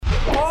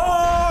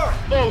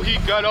know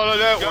he got all of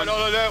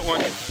that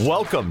one.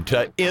 Welcome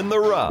to In the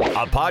Rough,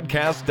 a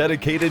podcast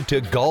dedicated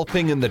to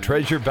golfing in the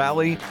Treasure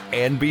Valley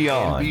and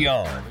beyond.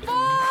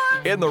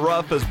 In the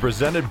Rough is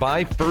presented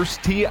by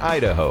First Tee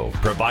Idaho,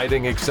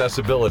 providing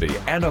accessibility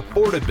and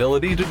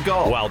affordability to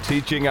golf while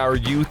teaching our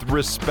youth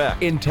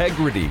respect,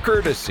 integrity,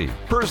 courtesy,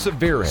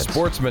 perseverance,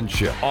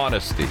 sportsmanship,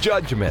 honesty,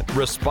 judgment,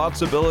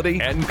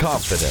 responsibility, and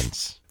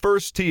confidence.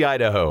 First Tee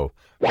Idaho,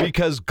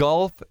 because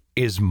golf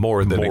is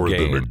more than a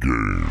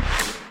game.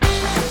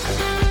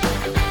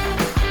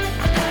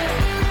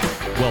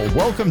 Well,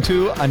 welcome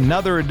to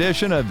another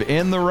edition of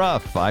In the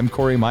Rough. I'm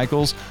Corey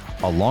Michaels,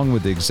 along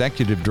with the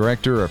Executive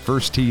Director of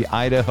First Tee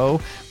Idaho,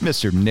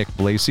 Mr. Nick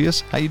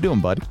Blasius. How you doing,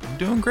 buddy? I'm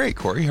doing great,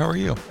 Corey. How are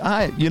you?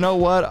 You know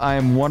what?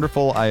 I'm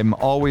wonderful. I'm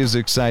always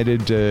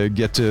excited to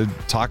get to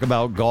talk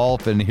about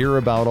golf and hear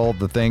about all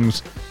the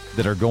things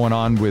that are going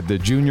on with the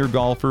junior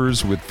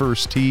golfers with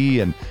First Tee,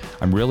 and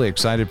I'm really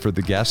excited for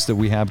the guests that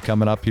we have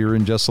coming up here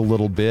in just a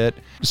little bit.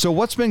 So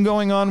what's been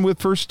going on with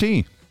First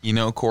Tee? You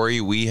know,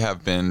 Corey, we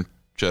have been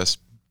just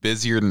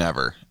busier than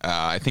ever.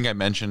 I think I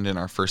mentioned in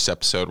our first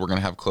episode, we're going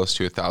to have close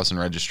to 1,000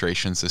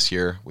 registrations this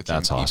year with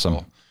young people. That's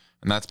awesome.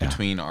 And that's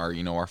between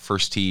our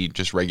First Tee,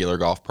 just regular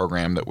golf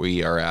program that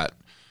we are at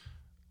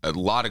a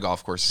lot of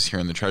golf courses here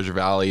in the Treasure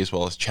Valley, as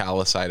well as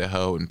Chalice,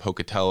 Idaho, and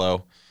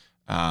Pocatello.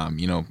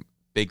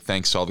 Big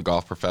thanks to all the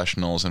golf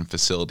professionals and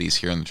facilities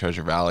here in the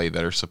Treasure Valley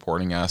that are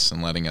supporting us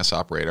and letting us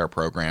operate our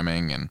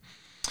programming. And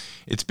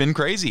it's been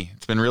crazy.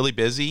 It's been really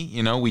busy.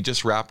 You know, we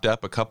just wrapped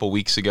up a couple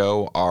weeks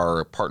ago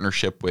our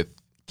partnership with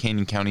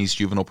Canyon County's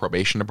Juvenile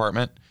Probation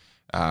Department.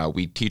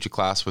 We teach a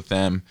class with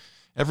them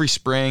every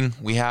spring.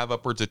 We have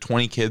upwards of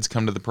 20 kids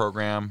come to the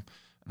program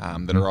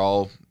that are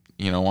all,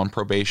 on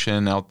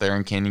probation out there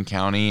in Canyon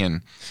County.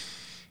 And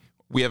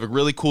we have a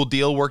really cool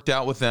deal worked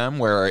out with them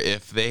where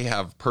if they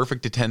have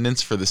perfect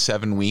attendance for the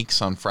 7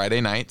 weeks on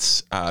Friday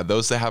nights,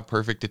 those that have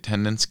perfect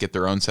attendance get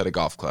their own set of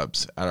golf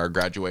clubs at our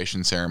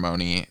graduation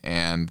ceremony,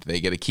 and they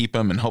get to keep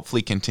them and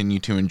hopefully continue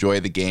to enjoy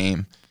the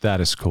game.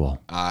 That is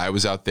cool. I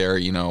was out there,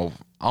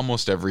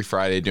 almost every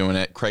Friday doing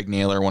it. Craig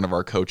Naylor, one of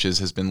our coaches,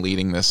 has been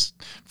leading this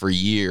for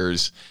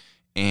years,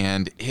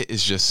 and it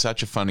is just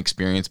such a fun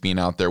experience being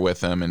out there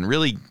with them and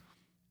really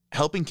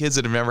helping kids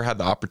that have never had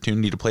the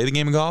opportunity to play the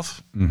game of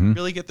golf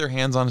really get their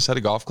hands on a set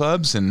of golf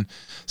clubs and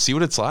see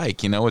what it's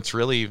like. It's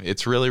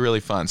really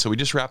fun. So we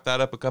just wrapped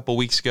that up a couple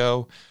weeks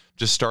ago.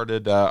 Just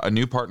started a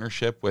new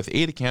partnership with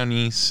Ada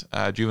County's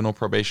Juvenile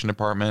Probation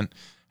Department,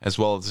 as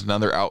well as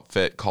another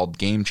outfit called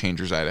Game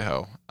Changers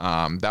Idaho.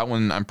 That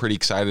one I'm pretty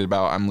excited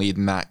about. I'm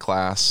leading that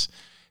class.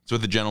 It's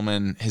with a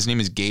gentleman. His name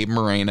is Gabe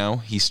Moreno.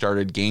 He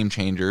started Game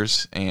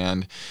Changers,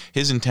 and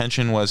his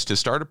intention was to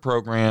start a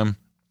program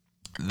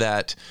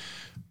that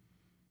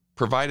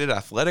provided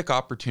athletic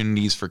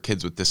opportunities for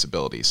kids with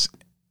disabilities.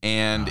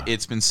 And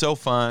it's been so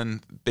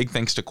fun. Big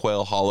thanks to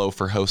Quail Hollow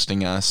for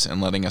hosting us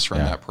and letting us run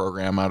that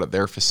program out at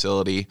their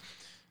facility.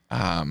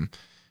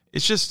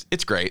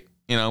 It's great.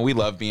 We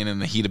love being in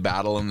the heat of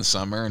battle in the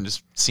summer and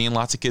just seeing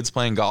lots of kids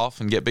playing golf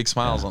and get big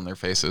smiles on their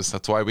faces.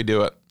 That's why we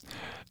do it.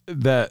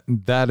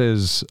 That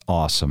is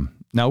awesome.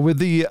 Now with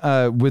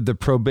the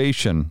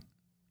probation,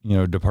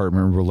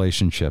 department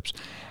relationships,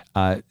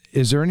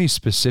 is there any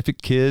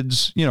specific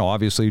kids,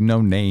 obviously no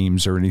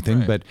names or anything,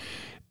 right, but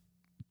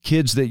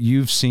kids that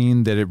you've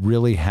seen that it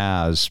really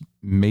has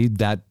made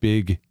that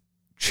big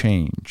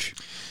change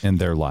in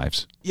their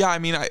lives? Yeah, I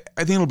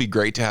think it'll be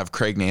great to have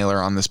Craig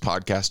Naylor on this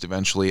podcast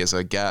eventually as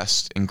a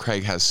guest, and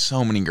Craig has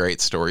so many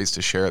great stories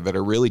to share that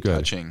are really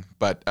touching.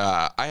 But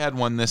I had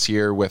one this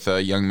year with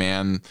a young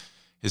man.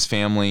 His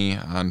family,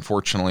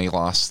 unfortunately,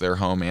 lost their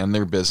home and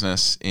their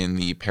business in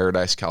the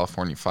Paradise,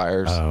 California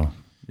fires. Oh,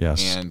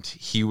 yes. And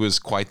he was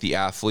quite the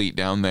athlete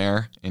down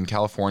there in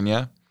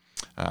California.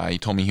 He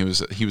told me he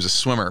was a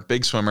swimmer,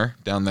 big swimmer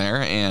down there,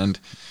 and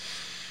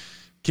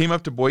came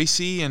up to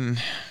Boise and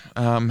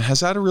has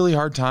had a really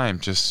hard time.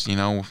 Just,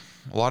 a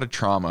lot of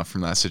trauma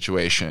from that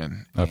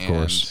situation. Of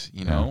course.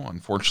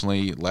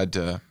 Unfortunately led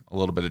to a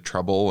little bit of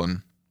trouble.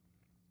 And,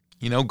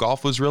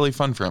 golf was really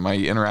fun for him. I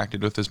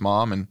interacted with his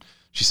mom, and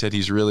she said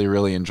he's really,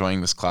 really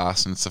enjoying this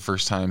class. And it's the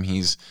first time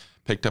he's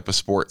picked up a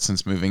sport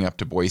since moving up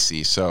to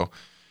Boise. So,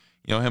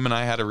 him and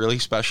I had a really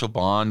special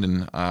bond,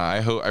 and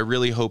I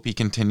really hope he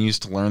continues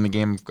to learn the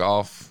game of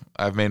golf.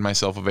 I've made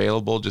myself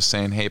available, just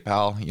saying, hey,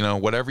 pal,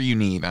 whatever you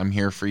need, I'm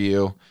here for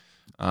you.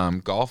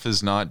 Golf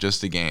is not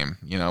just a game.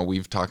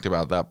 We've talked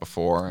about that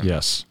before.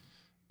 Yes.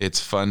 It's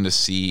fun to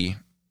see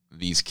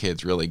these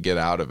kids really get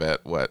out of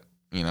it what,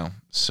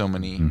 so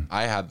many,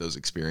 I had those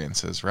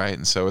experiences, right?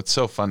 And so it's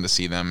so fun to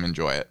see them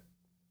enjoy it.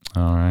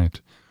 All right.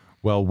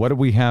 Well, what do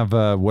we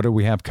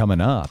have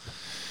coming up?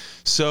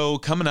 So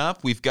coming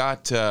up, we've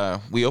got,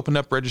 we opened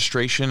up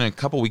registration a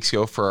couple weeks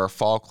ago for our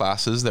fall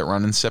classes that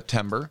run in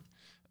September.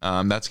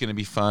 That's going to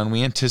be fun.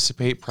 We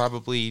anticipate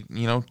probably,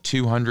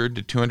 200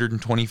 to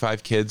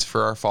 225 kids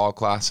for our fall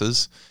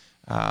classes.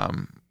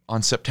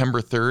 On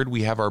September 3rd,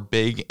 we have our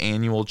big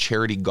annual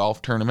charity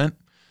golf tournament.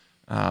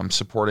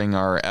 supporting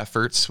our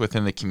efforts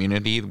within the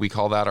community. We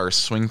call that our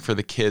Swing for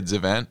the Kids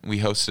event. We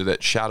host it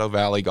at Shadow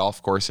Valley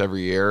Golf Course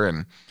every year,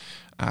 and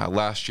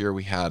last year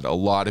we had a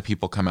lot of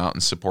people come out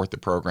and support the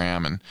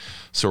program, and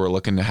so we're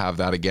looking to have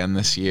that again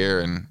this year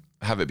and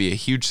have it be a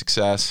huge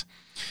success.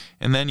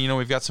 And then,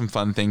 we've got some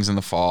fun things in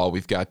the fall.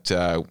 We've got,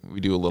 we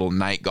do a little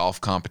night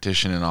golf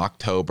competition in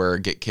October,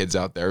 get kids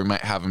out there. We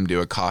might have them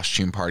do a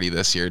costume party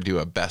this year, do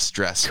a best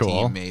dressed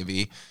team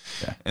maybe.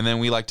 Yeah. And then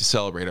we like to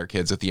celebrate our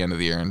kids at the end of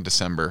the year in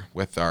December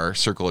with our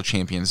Circle of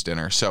Champions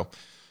dinner. So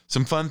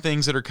some fun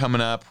things that are coming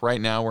up.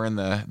 Right now we're in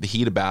the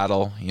heat of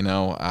battle.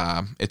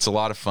 It's a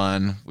lot of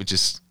fun.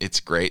 It's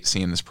great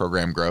seeing this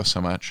program grow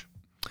so much.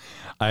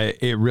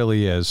 It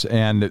really is.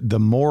 And the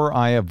more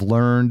I have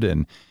learned,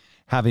 and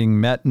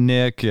having met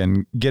Nick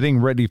and getting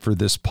ready for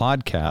this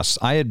podcast,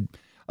 I had,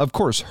 of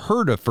course,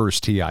 heard of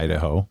First Tee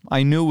Idaho.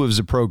 I knew it was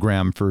a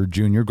program for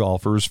junior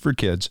golfers, for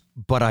kids,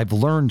 but I've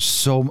learned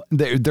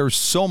there's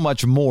so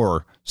much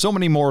more, so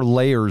many more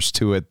layers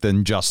to it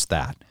than just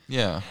that.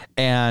 Yeah.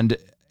 And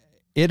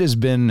it has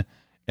been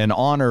an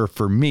honor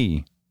for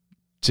me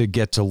to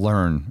get to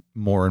learn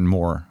more and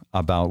more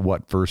about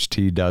what First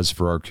Tee does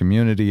for our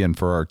community and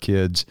for our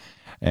kids.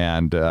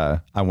 And I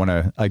want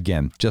to,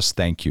 again, just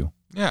thank you.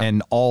 Yeah.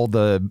 And all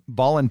the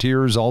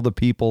volunteers, all the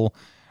people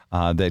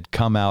that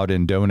come out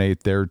and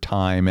donate their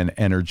time and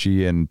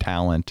energy and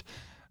talent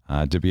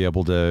to be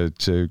able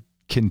to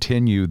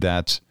continue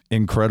that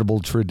incredible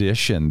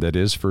tradition that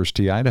is First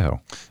Tee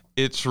Idaho.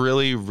 It's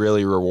really,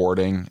 really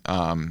rewarding.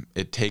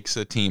 It takes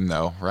a team,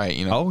 though, right?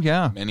 Oh,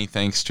 yeah. Many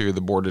thanks to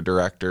the board of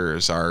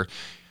directors, our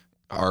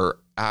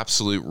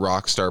absolute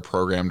rock star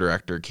program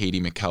director,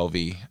 Katie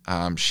McKelvey.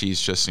 She's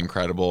just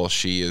incredible.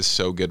 She is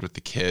so good with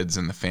the kids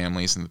and the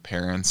families and the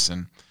parents,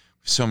 and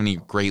so many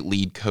great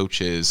lead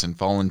coaches and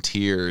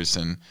volunteers,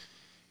 and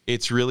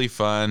it's really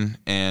fun.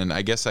 And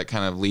I guess that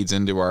kind of leads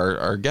into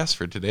our guest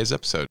for today's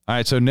episode. All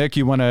right. So Nick,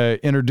 you want to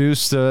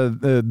introduce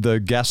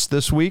the guest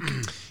this week?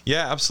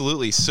 Yeah,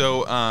 absolutely.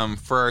 So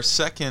for our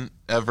second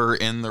ever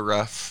In the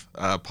Rough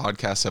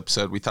podcast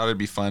episode, we thought it'd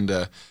be fun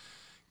to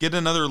get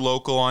another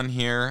local on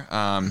here.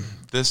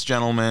 This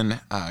gentleman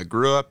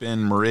grew up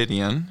in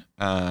Meridian,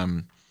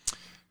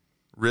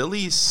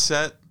 really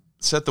set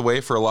the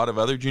way for a lot of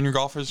other junior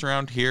golfers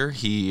around here.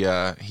 He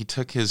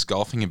took his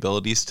golfing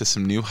abilities to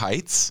some new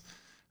heights,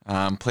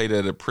 played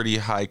at a pretty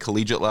high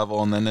collegiate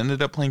level, and then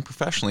ended up playing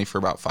professionally for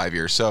about 5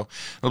 years. So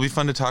it'll be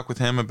fun to talk with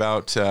him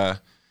about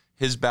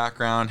his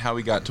background, how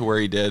he got to where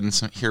he did, and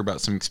hear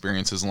about some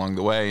experiences along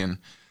the way. And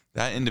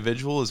that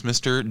individual is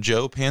Mr.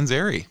 Joe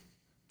Panzeri.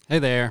 Hey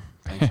there.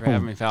 Thanks for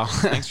having me, pal.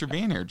 Thanks for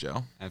being here,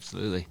 Joe.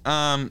 Absolutely.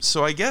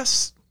 So I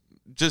guess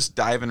just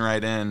diving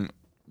right in,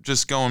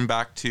 just going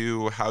back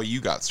to how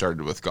you got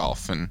started with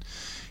golf, and,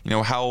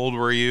 how old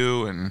were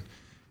you, and,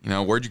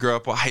 where'd you grow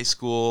up? What high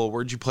school?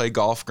 Where'd you play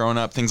golf growing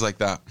up? Things like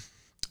that.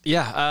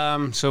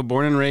 Yeah. So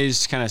born and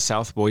raised kind of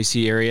South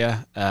Boise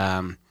area.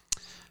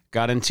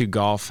 Got into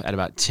golf at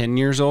about 10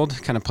 years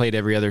old, kind of played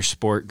every other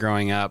sport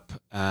growing up.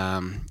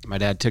 My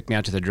dad took me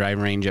out to the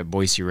driving range at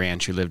Boise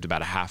Ranch. We lived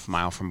about a half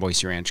mile from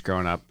Boise Ranch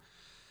growing up.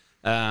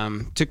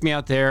 Took me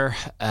out there,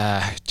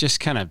 just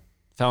kind of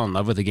fell in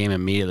love with the game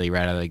immediately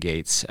right out of the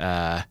gates,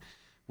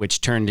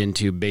 which turned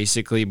into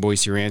basically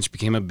Boise Ranch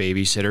became a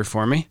babysitter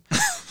for me.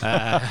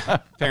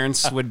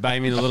 Parents would buy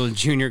me the little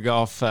junior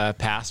golf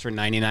pass for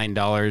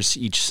 $99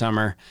 each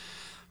summer.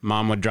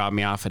 Mom would drop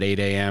me off at 8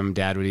 a.m.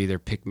 Dad would either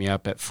pick me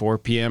up at 4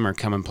 p.m. or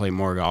come and play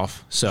more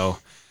golf. So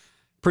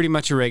pretty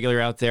much a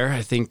regular out there.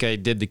 I think I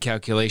did the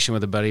calculation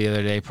with a buddy the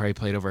other day, probably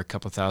played over a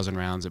couple thousand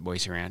rounds at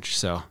Boise Ranch.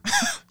 So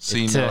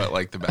you know it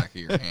like the back of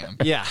your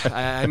hand. Yeah,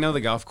 I know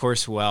the golf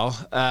course well.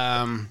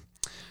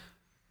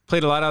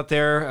 Played a lot out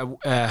there.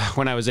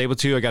 When I was able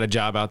to, I got a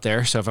job out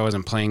there. So if I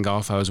wasn't playing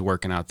golf, I was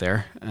working out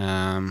there.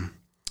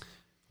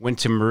 Went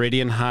to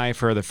Meridian High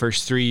for the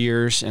first 3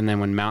 years, and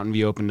then when Mountain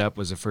View opened up,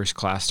 was the first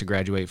class to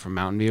graduate from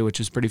Mountain View, which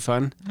was pretty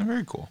fun. Oh,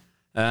 very cool.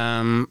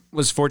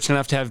 Was fortunate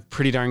enough to have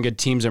pretty darn good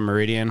teams at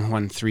Meridian.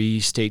 Won 3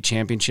 state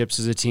championships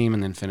as a team,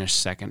 and then finished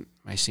second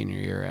my senior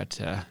year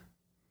at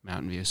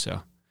Mountain View.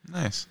 So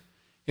nice.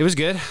 It was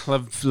good.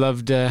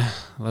 Loved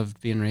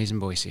being raised in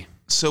Boise.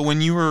 So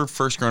when you were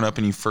first growing up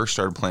and you first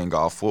started playing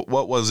golf,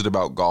 what was it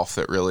about golf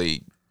that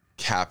really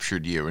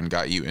captured you and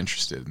got you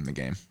interested in the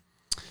game?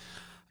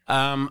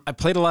 I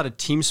played a lot of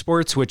team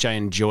sports, which I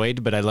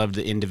enjoyed, but I loved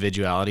the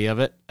individuality of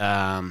it.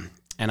 And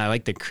I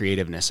liked the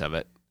creativeness of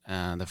it.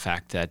 The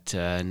fact that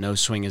no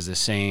swing is the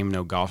same,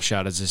 no golf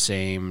shot is the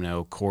same,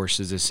 no course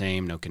is the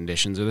same, no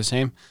conditions are the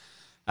same.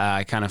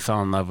 I kind of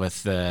fell in love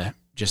with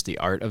just the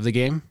art of the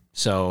game.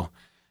 So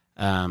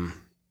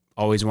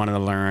always wanted to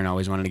learn,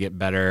 always wanted to get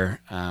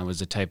better. Was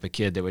the type of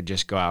kid that would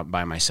just go out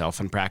by myself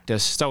and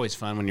practice. It's always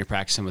fun when you're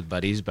practicing with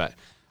buddies, but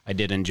I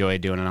did enjoy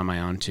doing it on my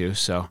own too.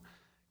 So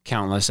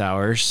countless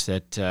hours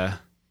that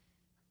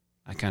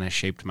I kind of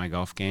shaped my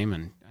golf game,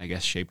 and I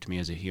guess shaped me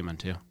as a human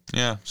too.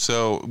 Yeah.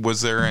 So were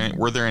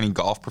there any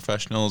golf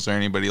professionals or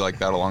anybody like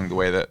that along the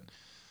way that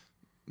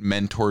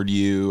mentored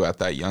you at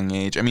that young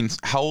age? I mean,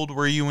 how old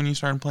were you when you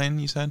started playing,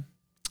 you said?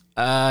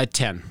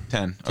 10.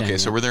 10. Okay,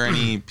 so were there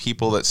any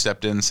people that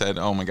stepped in and said,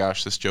 "Oh my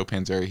gosh, this Joe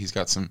Panzeri, he's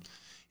got some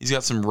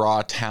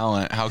raw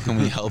talent. How can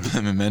we help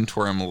him and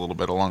mentor him a little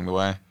bit along the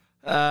way?"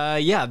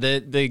 Yeah,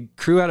 the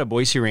crew out of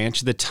Boise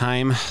Ranch at the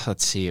time,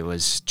 let's see, it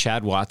was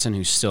Chad Watson,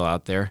 who's still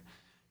out there.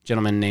 A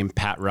gentleman named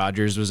Pat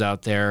Rogers was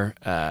out there.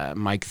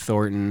 Mike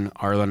Thornton,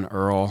 Arlen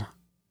Earl,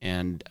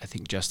 and I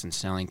think Justin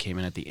Snelling came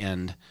in at the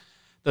end.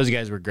 Those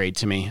guys were great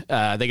to me.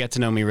 They got to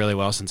know me really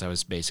well since I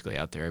was basically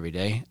out there every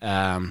day.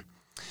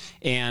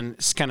 And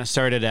it's kind of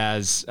started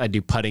as I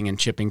do putting and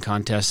chipping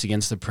contests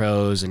against the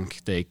pros, and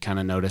they kind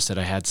of noticed that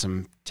I had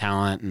some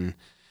talent, and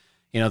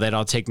they'd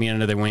all take me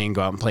under their wing,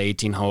 go out and play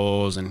 18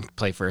 holes and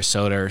play for a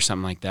soda or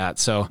something like that.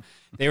 So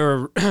they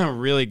were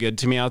really good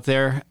to me out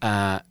there.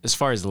 As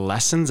far as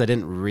lessons, I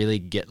didn't really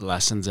get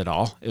lessons at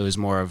all. It was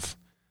more of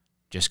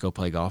just go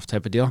play golf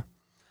type of deal.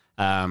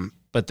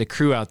 But the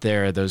crew out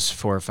there, those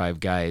 4 or 5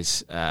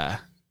 guys,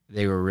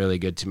 they were really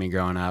good to me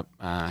growing up,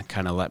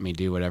 kind of let me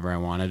do whatever I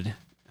wanted,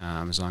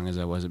 as long as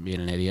I wasn't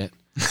being an idiot,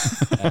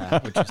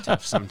 which was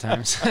tough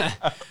sometimes.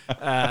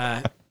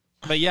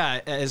 But yeah,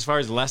 as far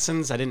as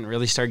lessons, I didn't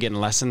really start getting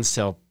lessons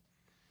till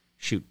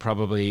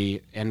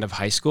probably end of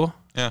high school,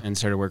 and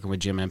started working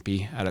with Jim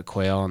Empey out at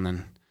Quail, and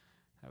then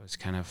that was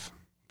kind of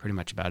pretty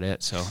much about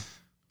it. So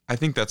I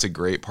think that's a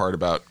great part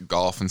about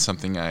golf, and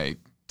something I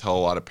tell a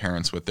lot of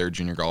parents with their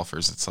junior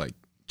golfers. It's like,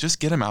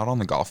 just get them out on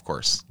the golf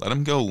course. Let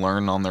them go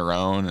learn on their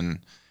own and,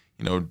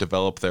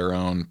 develop their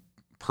own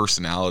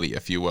personality,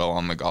 if you will,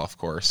 on the golf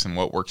course and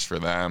what works for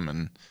them.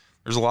 And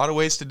there's a lot of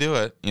ways to do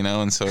it,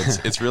 and so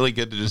it's really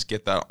good to just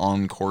get that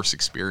on-course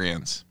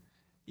experience.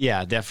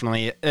 Yeah,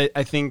 definitely.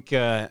 I think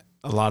a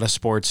lot of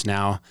sports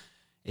now,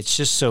 it's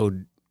just so,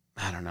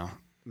 I don't know,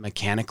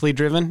 mechanically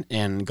driven,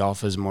 and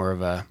golf is more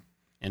of a,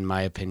 in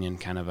my opinion,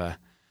 kind of a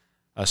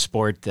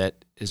sport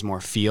that is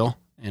more feel.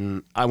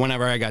 And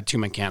whenever I got too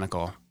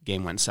mechanical,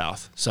 game went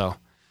south. So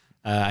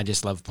I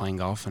just love playing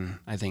golf, and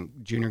I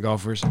think junior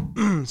golfers,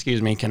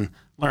 can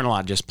learn a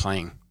lot just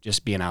playing,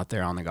 just being out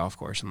there on the golf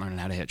course and learning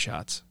how to hit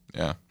shots.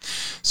 Yeah.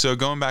 So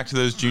going back to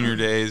those junior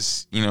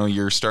days,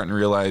 you're starting to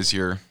realize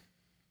you're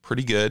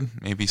pretty good.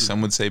 Maybe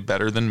some would say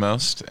better than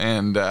most.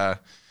 And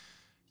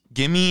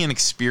give me an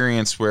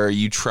experience where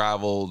you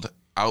traveled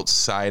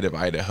outside of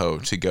Idaho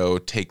to go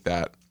take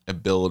that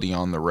ability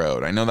on the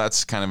road. I know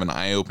that's kind of an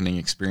eye-opening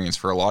experience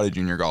for a lot of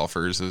junior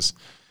golfers, is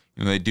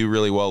they do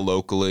really well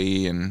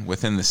locally and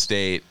within the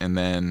state, and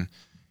then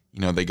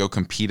they go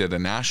compete at a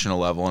national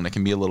level, and it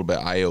can be a little bit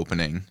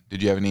eye-opening.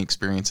 Did you have any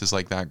experiences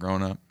like that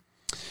growing up?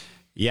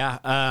 Yeah,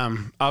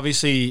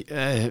 obviously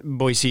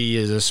Boise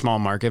is a small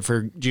market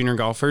for junior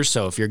golfers,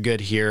 so if you're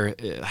good here,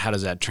 how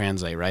does that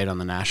translate, right, on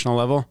the national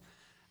level?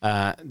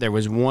 There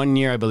was one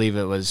year, I believe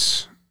it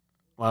was,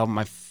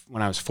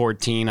 when I was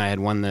 14, I had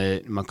won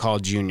the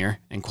McCall Junior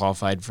and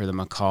qualified for the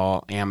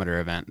McCall Amateur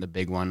event, the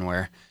big one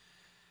where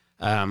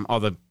all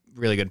the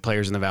really good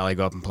players in the Valley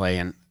go up and play.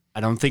 And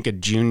I don't think a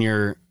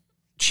junior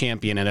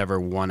champion had ever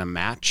won a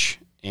match,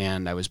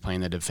 and I was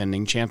playing the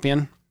defending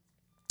champion.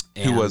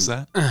 Who was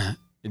that?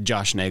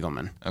 Josh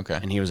Nagelman. Okay.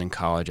 And he was in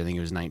college. I think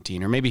he was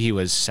 19, or maybe he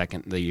was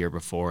second the year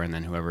before, and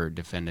then whoever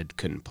defended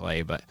couldn't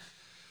play. But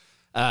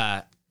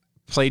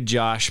played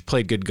Josh,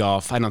 played good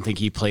golf. I don't think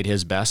he played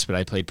his best, but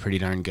I played pretty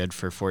darn good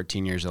for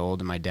 14 years old,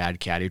 and my dad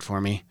caddied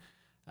for me.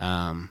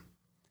 And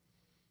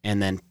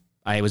then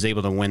I was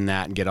able to win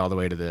that and get all the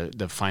way to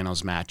the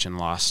finals match, and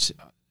lost,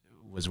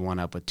 was one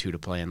up with 2 to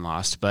play and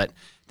lost. But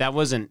that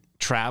wasn't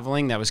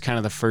traveling. That was kind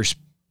of the first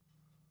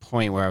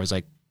point where I was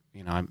like,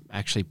 I'm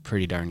actually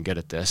pretty darn good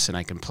at this, and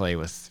I can play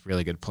with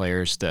really good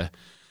players. The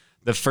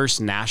first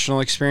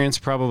national experience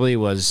probably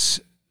was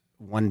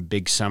one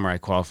big summer. I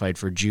qualified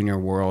for Junior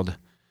World,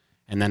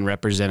 and then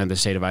represented the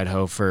state of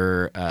Idaho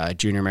for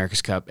Junior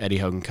America's Cup, Eddie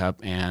Hogan Cup,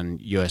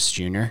 and U.S.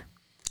 Junior.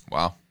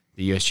 Wow.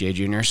 The USGA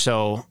Junior.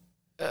 So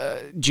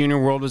Junior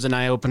World was an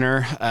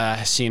eye-opener.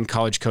 Seeing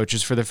college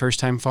coaches for the first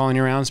time following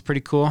you around is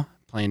pretty cool.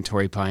 Playing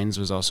Torrey Pines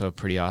was also a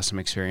pretty awesome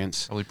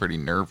experience. Probably pretty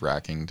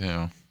nerve-wracking,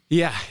 too.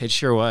 Yeah, it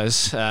sure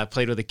was.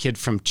 Played with a kid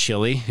from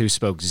Chile who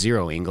spoke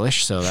 0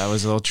 English, so that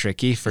was a little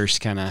tricky.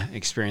 First kind of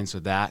experience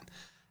with that.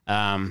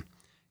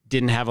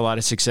 Didn't have a lot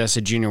of success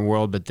at Junior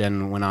World, but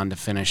then went on to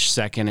finish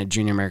second at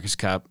Junior America's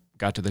Cup,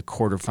 got to the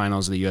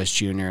quarterfinals of the U.S.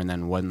 Junior, and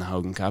then won the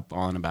Hogan Cup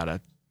all in about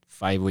a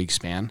 5-week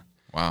span.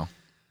 Wow.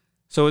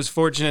 So I was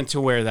fortunate to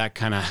where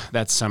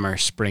that summer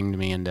springed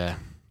me into,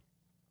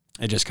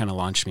 it just kind of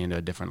launched me into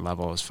a different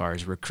level as far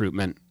as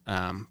recruitment,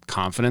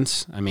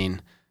 confidence. I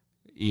mean,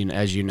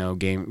 as you know,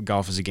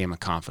 golf is a game of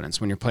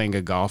confidence. When you're playing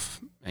good golf,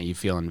 you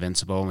feel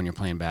invincible. When you're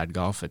playing bad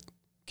golf, it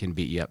can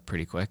beat you up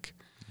pretty quick.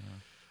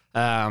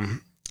 Yeah.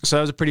 So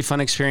that was a pretty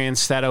fun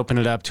experience. That opened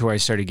it up to where I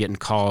started getting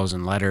calls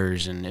and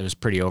letters, and it was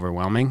pretty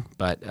overwhelming,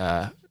 but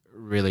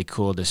really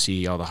cool to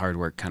see all the hard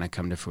work kind of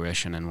come to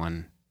fruition in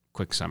one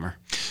quick summer.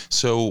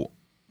 So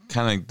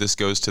kind of this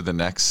goes to the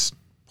next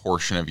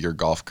portion of your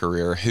golf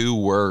career.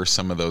 Who were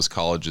some of those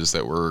colleges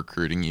that were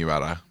recruiting you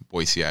out of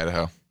Boise,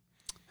 Idaho?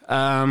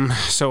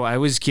 So I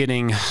was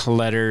getting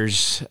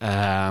letters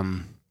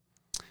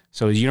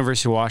So it was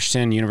University of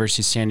Washington,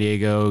 University of San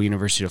Diego,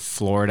 University of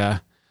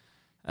Florida,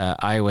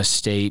 Iowa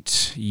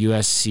State,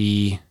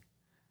 USC,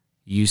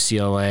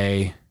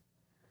 UCLA,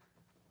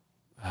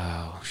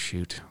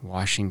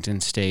 Washington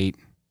State.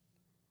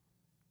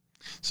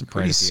 Some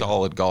pretty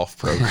solid golf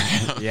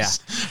programs. Yeah.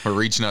 We're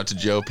reaching out to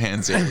Joe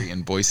Panzeri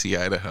in Boise,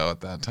 Idaho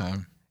at that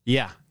time.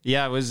 Yeah.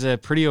 It was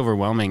pretty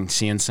overwhelming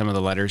seeing some of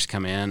the letters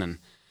come in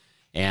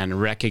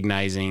and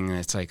recognizing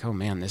it's like, oh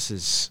man, this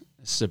is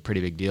a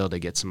pretty big deal to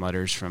get some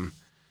letters from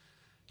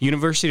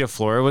University of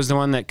Florida. Was the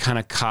one that kind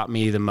of caught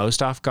me the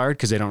most off guard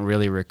because they don't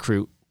really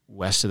recruit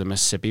west of the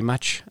Mississippi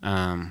much.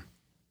 One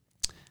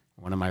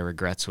of my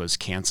regrets was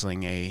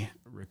canceling a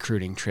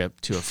recruiting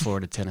trip to a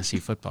Florida-Tennessee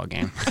football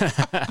game.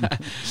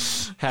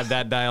 Had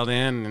that dialed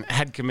in and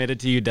had committed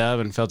to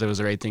UW and felt it was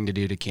the right thing to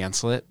do to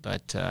cancel it,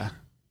 but that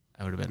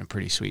would have been a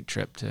pretty sweet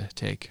trip to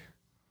take.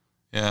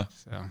 Yeah.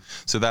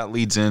 So that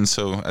leads in.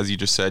 So as you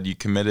just said, you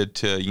committed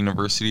to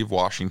University of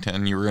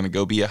Washington. You were going to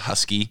go be a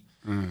Husky.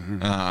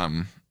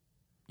 Mm-hmm.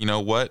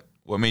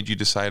 What made you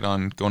decide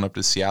on going up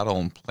to Seattle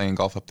and playing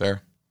golf up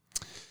there?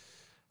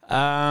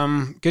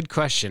 Good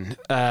question.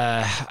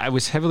 I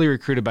was heavily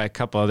recruited by a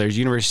couple others.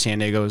 University of San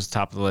Diego was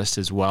top of the list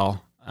as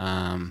well.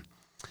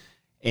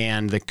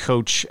 And the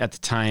coach at the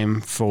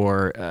time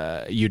for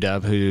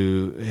UW,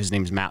 who his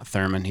name's Matt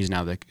Thurman, he's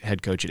now the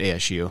head coach at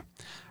ASU.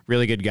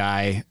 Really good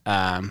guy.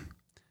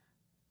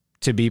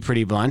 To be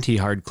pretty blunt, he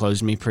hard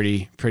closed me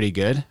pretty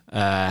good.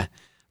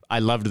 I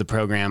loved the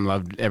program,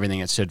 loved everything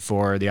it stood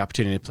for. The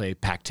opportunity to play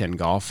Pac-10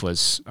 golf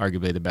was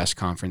arguably the best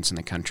conference in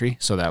the country,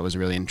 so that was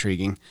really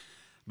intriguing.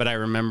 But I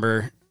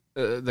remember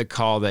the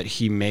call that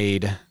he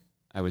made.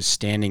 I was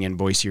standing in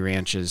Boise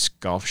Ranch's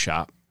golf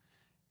shop,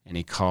 and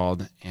he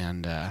called,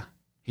 and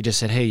he just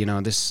said, "Hey,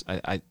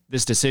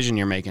 this decision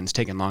you're making is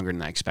taking longer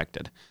than I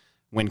expected.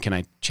 When can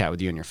I chat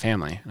with you and your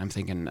family?" And I'm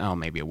thinking,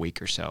 maybe a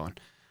week or so. And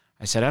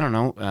I said, "I don't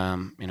know.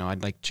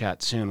 I'd like to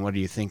chat soon. What are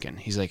you thinking?"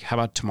 He's like, "How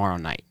about tomorrow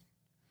night?"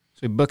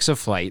 So he books a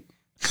flight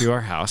to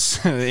our house,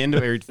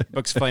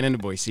 books a flight into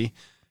Boise,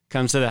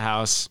 comes to the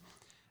house.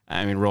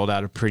 Rolled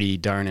out a pretty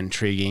darn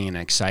intriguing and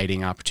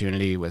exciting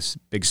opportunity with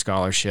big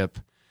scholarship.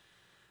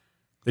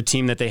 The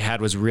team that they had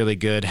was really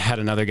good. Had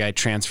another guy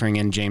transferring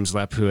in, James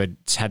Lepp, who had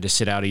to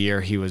sit out a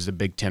year. He was the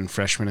Big Ten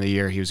Freshman of the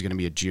Year. He was going to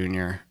be a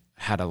junior.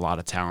 Had a lot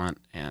of talent,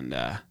 and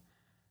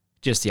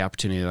just the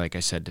opportunity, like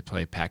I said, to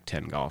play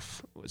Pac-10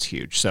 golf was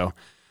huge. So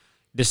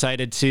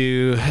decided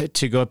to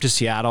go up to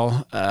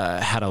Seattle.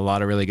 Had a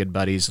lot of really good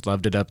buddies.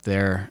 Loved it up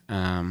there.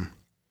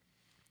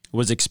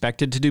 Was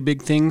expected to do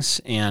big things,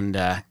 and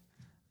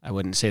I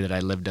wouldn't say that I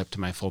lived up to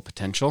my full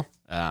potential.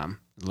 A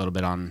little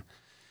bit on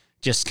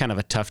just kind of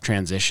a tough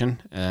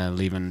transition,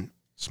 leaving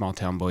small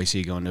town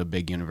Boise, going to a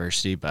big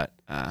university, but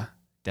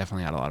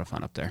definitely had a lot of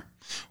fun up there.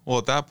 Well,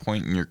 at that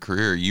point in your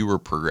career, you were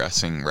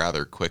progressing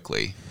rather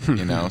quickly,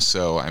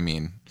 so,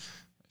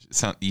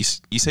 you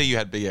say you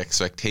had big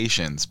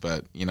expectations,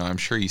 but, I'm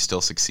sure you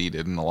still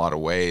succeeded in a lot of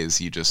ways.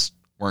 You just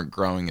weren't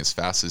growing as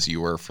fast as you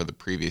were for the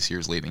previous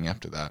years leading up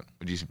to that.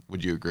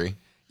 Would you agree?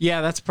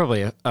 Yeah, that's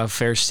probably a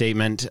fair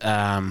statement.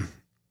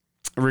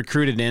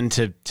 Recruited in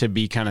to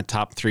be kind of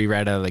top 3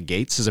 right out of the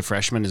gates as a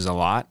freshman is a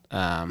lot.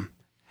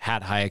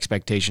 Had high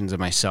expectations of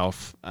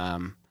myself.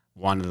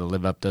 Wanted to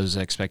live up those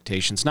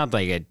expectations. Not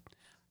like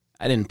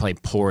I didn't play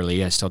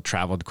poorly. I still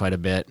traveled quite a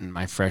bit. In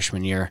my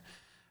freshman year,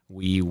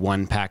 we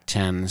won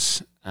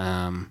Pac-10s,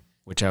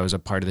 which I was a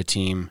part of the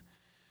team.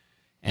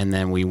 And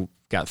then we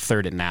got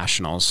 3rd at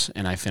Nationals,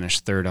 and I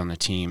finished 3rd on the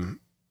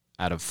team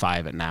out of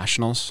 5 at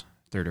Nationals.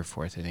 3rd or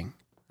 4th, I think.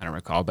 I don't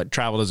recall, but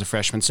traveled as a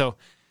freshman. So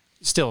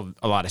still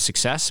a lot of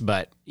success,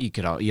 but you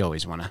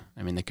always want to,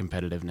 the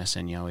competitiveness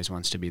in you always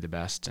wants to be the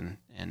best and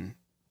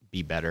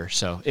be better.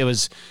 So it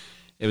was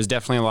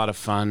definitely a lot of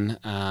fun.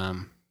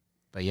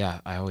 But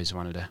yeah, I always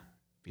wanted to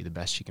be the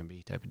best you can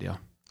be type of deal.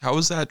 How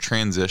was that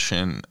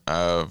transition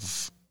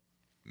of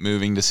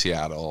moving to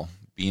Seattle,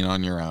 being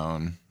on your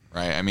own,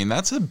 right?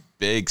 That's a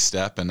big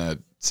step in a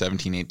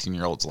 17,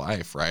 18-year-old's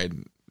life, right?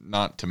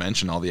 Not to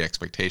mention all the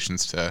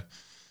expectations to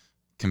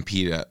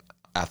compete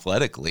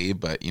athletically,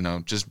 but,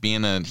 just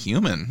being a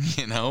human,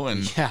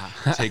 and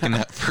taking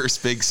that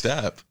first big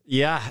step.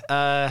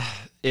 Yeah.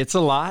 It's a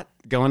lot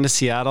going to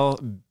Seattle,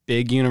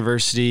 big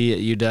university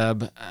at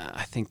UW.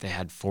 I think they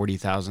had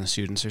 40,000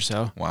 students or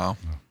so. Wow.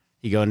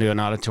 You go into an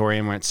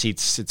auditorium where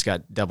it's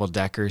got double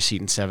decker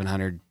seating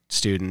 700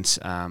 students.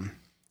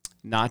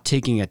 Not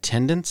taking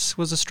attendance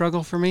was a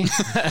struggle for me.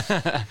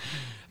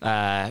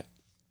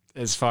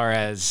 As far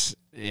as,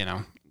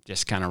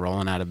 just kind of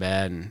rolling out of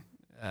bed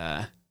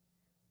and,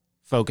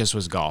 focus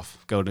was golf,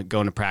 going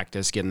to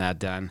practice, getting that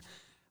done.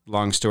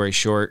 Long story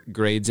short,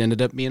 grades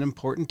ended up being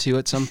important too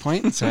at some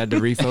point, so I had to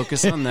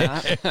refocus on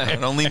that.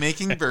 Not only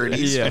making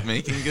birdies, but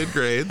making good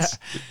grades.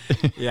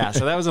 Yeah,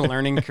 so that was a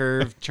learning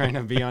curve, trying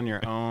to be on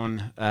your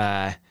own.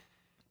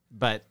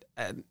 But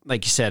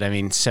like you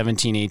said,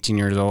 17, 18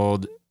 years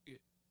old,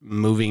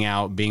 moving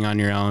out, being on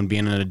your own,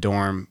 being in a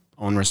dorm,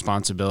 own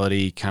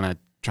responsibility, kind of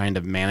trying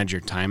to manage your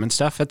time and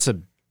stuff, that's a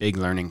big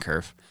learning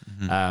curve.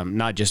 Mm-hmm.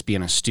 Not just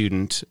being a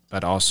student,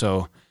 but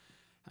also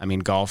I mean,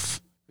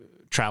 golf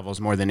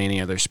travels more than any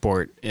other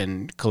sport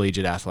in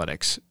collegiate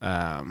athletics.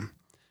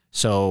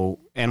 So,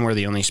 and we're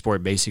the only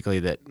sport basically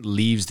that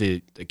leaves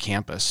the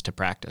campus to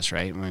practice,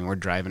 right? I mean, we're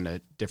driving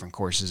to different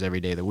courses every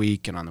day of the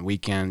week, and on the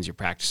weekends you're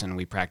practicing.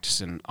 We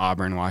practice in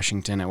Auburn,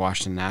 Washington at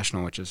Washington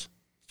National, which is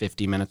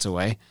 50 minutes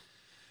away.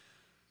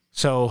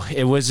 So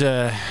it was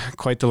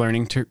quite the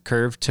learning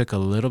curve. Took a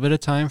little bit of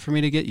time for me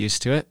to get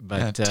used to it,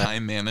 but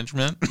time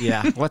management.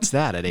 Yeah, what's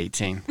that at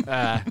 18?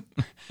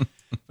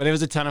 But it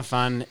was a ton of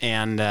fun,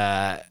 and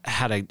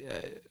had a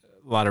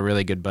lot of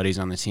really good buddies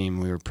on the team.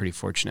 We were pretty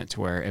fortunate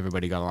to where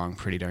everybody got along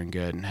pretty darn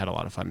good and had a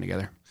lot of fun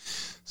together.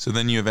 So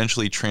then you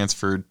eventually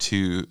transferred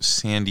to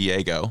San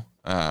Diego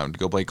to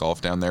go play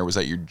golf down there. Was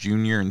that your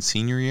junior and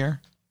senior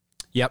year?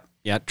 Yep.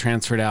 Yeah,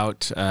 transferred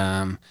out.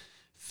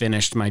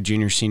 Finished my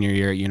senior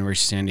year at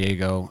University of San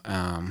Diego,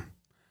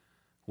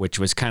 which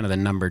was kind of the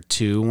number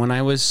 2 when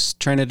I was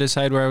trying to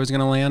decide where I was going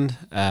to land.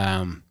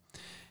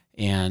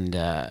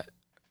 And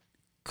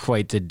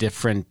quite the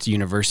different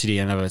university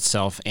in and of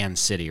itself and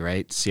city,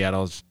 right?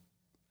 Seattle's,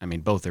 I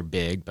mean, both are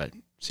big, but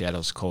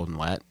Seattle's cold and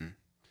wet, and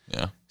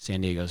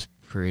San Diego's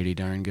pretty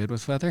darn good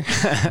with weather.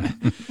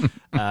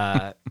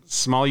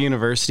 Small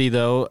university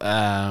though,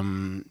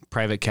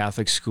 private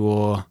Catholic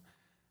school,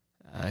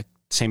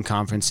 same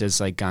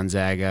conferences like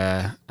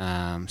Gonzaga,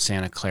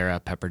 Santa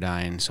Clara,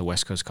 Pepperdine, so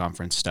West Coast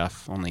Conference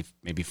stuff, only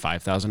maybe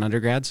 5,000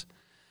 undergrads.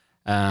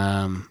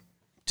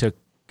 Took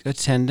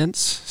attendance,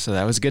 so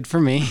that was good for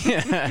me.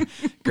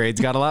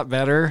 Grades got a lot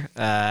better.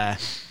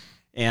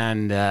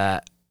 And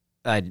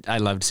I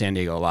loved San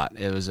Diego a lot.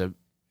 It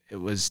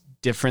was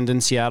different than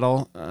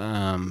Seattle,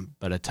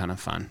 but a ton of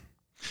fun.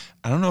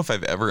 I don't know if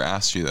I've ever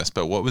asked you this,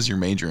 but what was your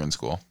major in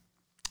school?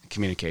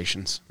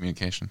 Communications.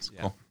 Communications.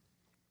 Yeah. Cool.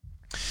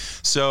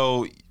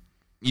 So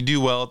you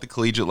do well at the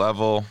collegiate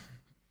level,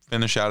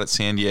 finish out at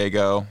San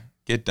Diego,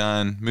 get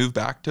done, move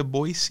back to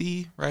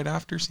Boise right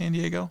after San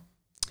Diego?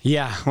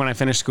 Yeah, when I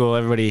finished school,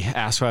 everybody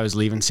asked why I was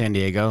leaving San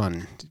Diego,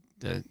 and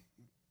the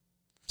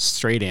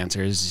straight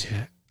answer is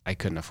I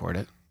couldn't afford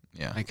it.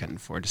 Yeah, I couldn't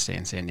afford to stay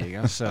in San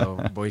Diego, so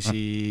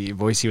Boise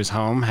was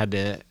home. Had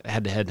to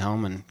head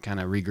home and kind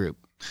of regroup.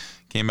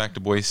 Came back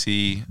to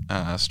Boise,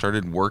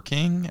 started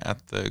working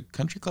at the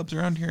country clubs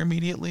around here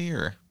immediately,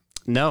 or?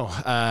 No,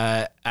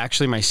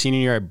 actually, my senior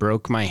year, I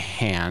broke my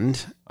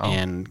hand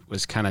and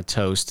was kind of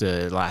toast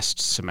the last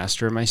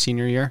semester of my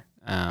senior year.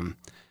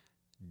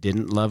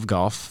 Didn't love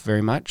golf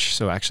very much,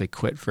 so actually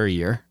quit for a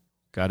year.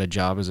 Got a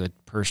job as a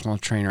personal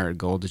trainer at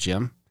Gold's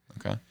Gym.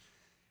 Okay.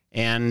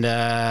 And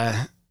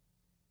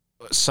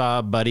saw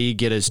a buddy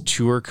get his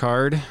tour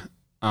card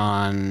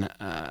on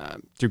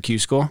through Q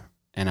School,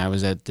 and I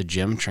was at the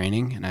gym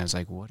training, and I was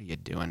like, "What are you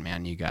doing,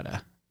 man? You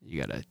gotta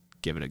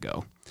give it a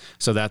go."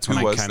 So that's when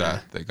I kind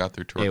of they got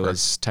their tour card. It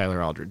was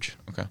Tyler Aldridge.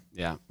 Okay.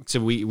 Yeah. So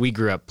we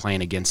grew up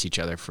playing against each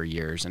other for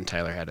years, and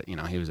Tyler had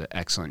he was an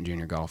excellent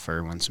junior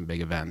golfer, won some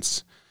big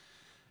events.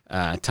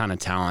 A ton of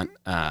talent,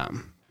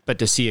 but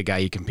to see a guy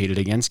you competed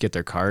against get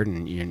their card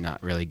and you're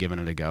not really giving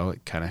it a go,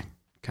 it kind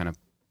of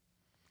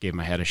gave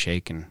my head a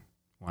shake and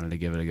wanted to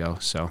give it a go.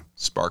 So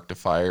sparked a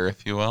fire,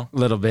 if you will. A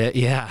little bit,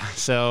 yeah.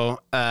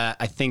 So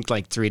I think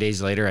like 3 days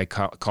later, I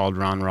called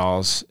Ron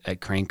Rawls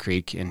at Crane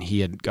Creek, and he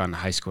had gone to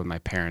high school with my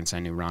parents. I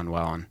knew Ron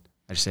well, and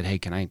I just said, "Hey,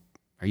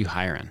 are you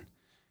hiring?"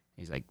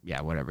 He's like,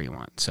 "Yeah, whatever you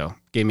want." So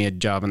gave me a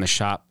job in the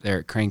shop there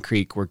at Crane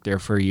Creek. Worked there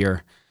for a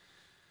year.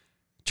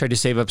 Tried to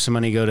save up some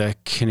money, go to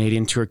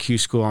Canadian Tour Q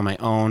School on my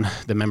own.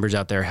 The members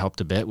out there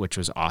helped a bit, which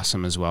was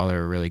awesome as well.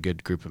 They're a really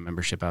good group of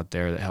membership out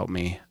there that helped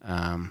me.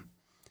 And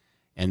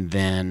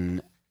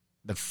then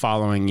the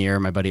following year,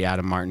 my buddy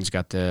Adam Martins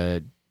got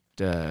the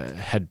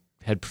head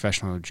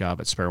professional job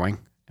at Spurwing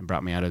and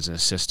brought me out as an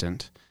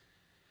assistant.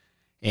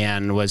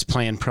 And was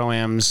playing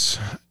pro-ams,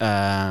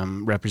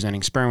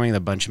 representing Spurwing, a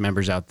bunch of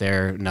members out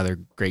there, another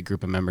great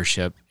group of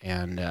membership.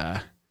 And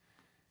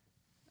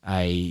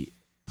I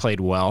played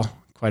well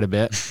quite a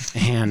bit,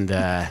 and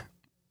I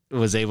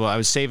was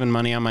saving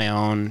money on my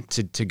own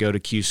to go to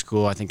Q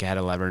School. I think I had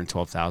 $11,000 and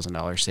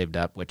 $12,000 saved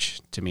up,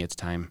 which to me at the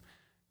time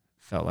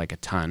felt like a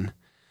ton.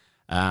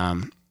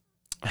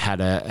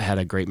 Had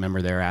a great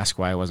member there ask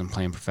why I wasn't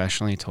playing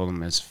professionally. Told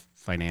him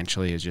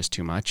financially it was just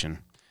too much, and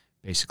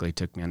basically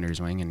took me under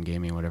his wing and gave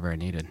me whatever I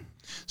needed.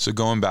 So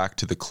going back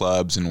to the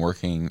clubs and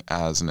working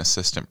as an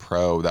assistant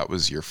pro, that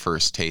was your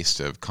first taste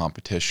of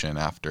competition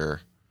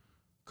after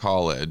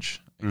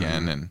college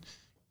again, and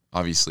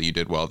obviously you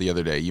did well. The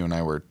other day, you and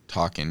I were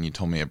talking. You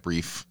told me a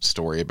brief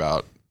story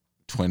about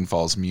Twin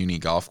Falls Muni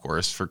Golf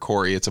Course. For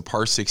Corey, it's a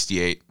par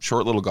 68,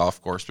 short little golf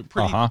course, but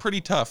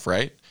pretty tough,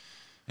 right?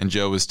 And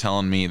Joe was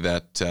telling me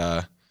that,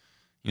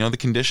 the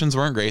conditions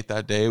weren't great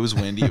that day. It was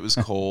windy, it was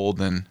cold,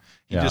 and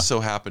he just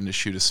so happened to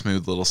shoot a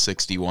smooth little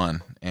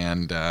 61.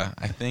 And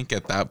I think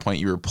at that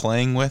point you were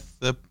playing with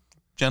the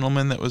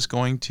gentleman that was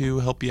going to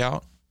help you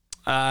out?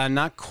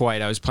 Not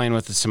quite. I was playing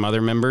with some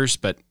other members,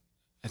 but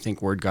I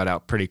think word got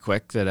out pretty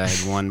quick that I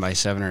had won by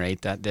 7 or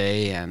 8 that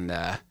day, and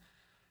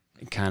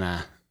it kind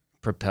of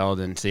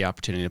propelled into the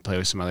opportunity to play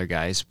with some other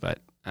guys. But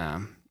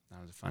that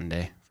was a fun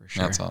day for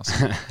sure. That's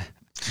awesome.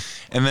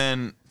 And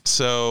then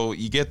so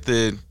you get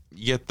the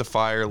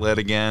fire lit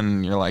again,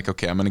 and you're like,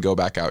 okay, I'm going to go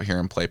back out here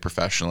and play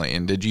professionally.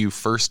 And did you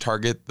first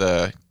target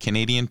the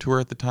Canadian Tour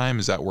at the time?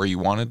 Is that where you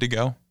wanted to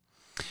go?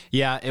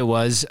 Yeah, it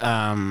was.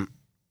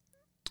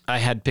 I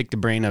had picked the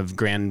brain of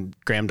Graham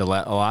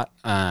Dillette a lot.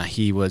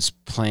 He was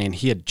playing.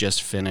 He had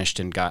just finished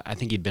and I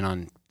think he'd been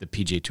on the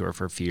PGA Tour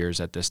for a few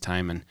years at this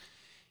time, and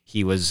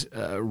he was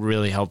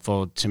really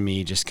helpful to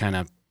me, just kind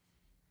of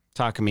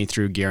talking me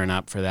through gearing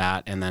up for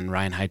that. And then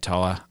Ryan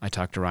Haitala, I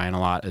talked to Ryan a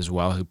lot as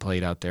well, who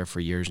played out there for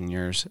years and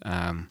years.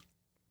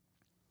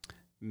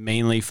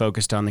 Mainly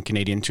focused on the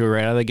Canadian Tour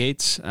right out of the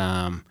gates.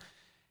 And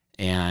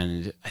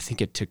I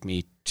think it took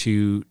me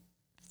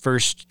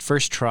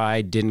first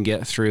try, didn't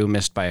get through,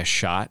 missed by a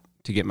shot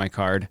to get my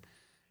card.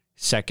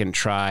 Second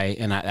try,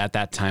 and at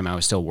that time I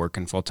was still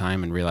working full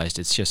time and realized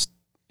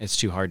it's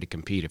too hard to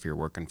compete if you're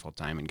working full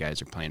time and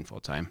guys are playing full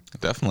time.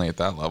 Definitely at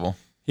that level.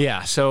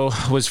 Yeah, so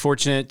was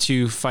fortunate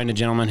to find a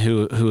gentleman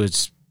who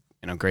was,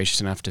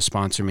 gracious enough to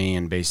sponsor me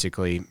and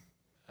basically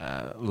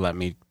let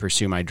me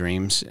pursue my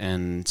dreams.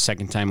 And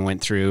second time I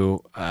went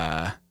through,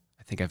 I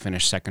think I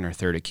finished second or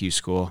third at Q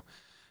School.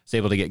 Was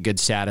able to get good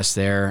status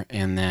there,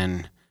 and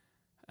then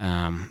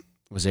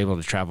was able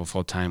to travel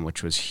full time,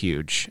 which was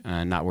huge.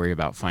 Not worry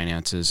about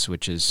finances,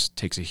 which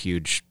takes a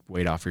huge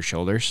weight off your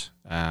shoulders.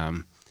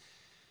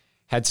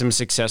 Had some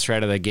success right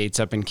out of the gates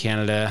up in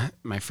Canada.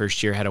 My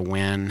first year had a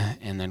win,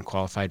 and then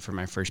qualified for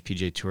my first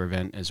PGA Tour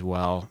event as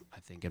well. I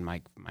think in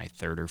my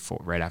third or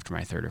fourth, right after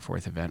my third or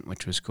fourth event,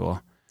 which was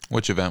cool.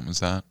 Which event was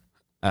that?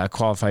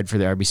 Qualified for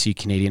the RBC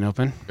Canadian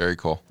Open. Very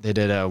cool. They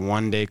did a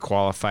one-day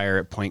qualifier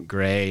at Point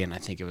Grey, and I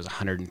think it was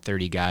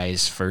 130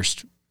 guys.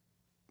 First,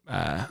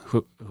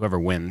 whoever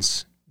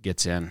wins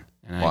gets in.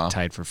 And Wow. I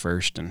tied for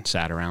first and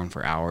sat around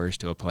for hours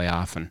to a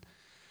playoff, and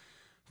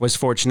was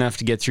fortunate enough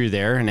to get through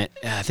there. And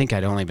I think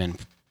I'd only been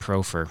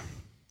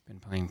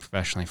playing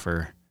professionally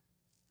for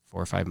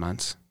 4 or 5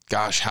 months.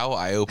 Gosh, how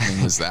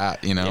eye-opening was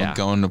that? Yeah.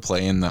 Going to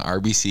play in the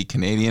RBC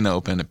Canadian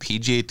Open, a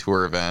PGA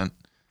Tour event,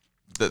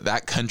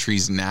 that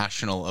country's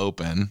national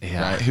open.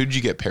 Yeah. Right? Who'd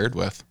you get paired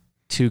with?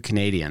 2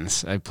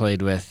 Canadians. I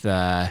played with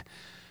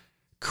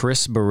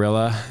Chris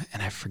Barilla,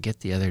 and I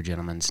forget the other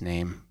gentleman's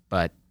name,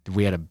 but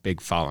we had a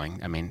big following.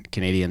 I mean,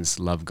 Canadians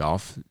love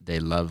golf. They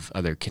love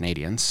other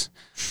Canadians,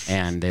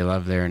 and they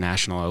love their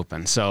national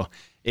open. So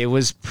it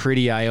was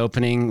pretty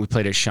eye-opening. We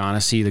played at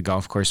Shaughnessy. The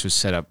golf course was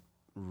set up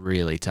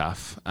really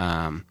tough.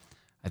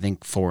 I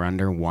think 4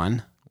 under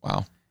won.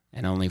 Wow.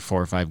 And only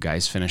 4 or 5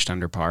 guys finished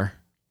under par.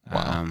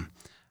 Wow.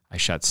 I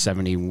shot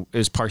 70. It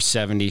was par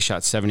 70.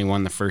 Shot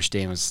 71 the first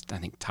day and was, I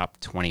think, top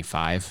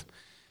 25.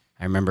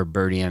 I remember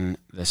birdieing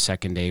the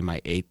second day,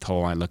 my 8th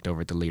hole. I looked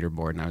over at the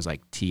leaderboard and I was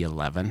like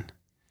T11.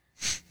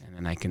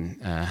 And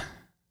then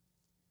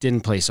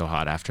didn't play so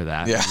hot after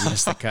that. Yeah. I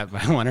missed the cut by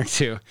 1 or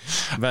 2.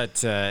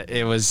 But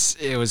it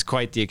was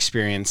quite the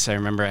experience. I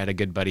remember I had a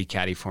good buddy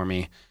caddy for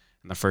me.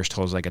 And the first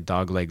hole is like a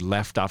dog leg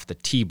left off the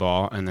tee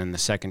ball, and then the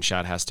second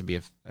shot has to be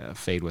a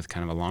fade with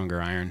kind of a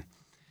longer iron.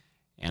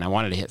 And I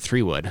wanted to hit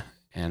 3-wood,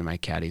 and my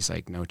caddy's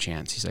like, no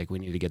chance. He's like, we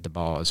need to get the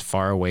ball as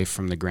far away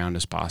from the ground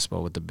as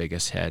possible with the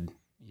biggest head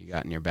you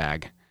got in your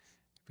bag,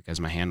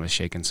 because my hand was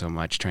shaking so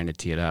much trying to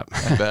tee it up.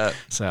 I bet.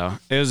 So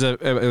it was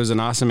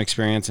an awesome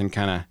experience, and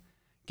kind of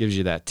gives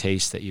you that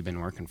taste that you've been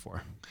working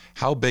for.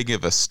 How big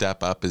of a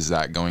step up is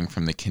that going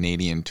from the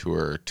Canadian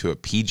Tour to a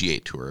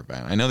PGA Tour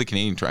event? I know the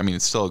Canadian Tour,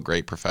 it's still a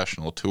great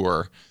professional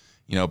tour,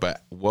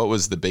 but what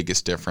was the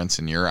biggest difference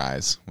in your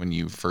eyes when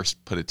you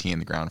first put a tee in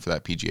the ground for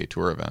that PGA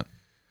Tour event?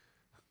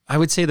 I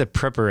would say the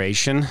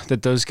preparation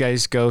that those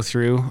guys go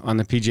through on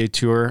the PGA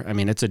Tour.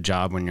 It's a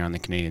job when you're on the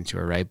Canadian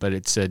Tour, right? But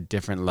it's a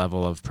different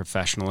level of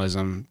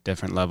professionalism,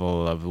 different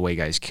level of the way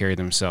guys carry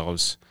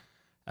themselves,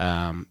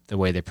 the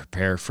way they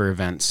prepare for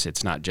events.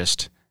 It's not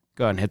just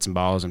go out and hit some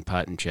balls and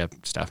putt and chip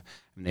stuff.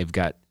 And they've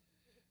got,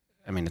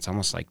 it's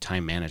almost like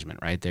time management,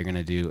 right? They're going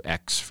to do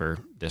X for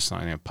this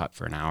long. They're going to putt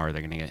for an hour.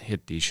 They're going to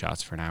hit these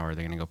shots for an hour.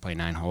 They're going to go play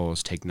 9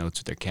 holes, take notes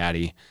with their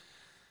caddy.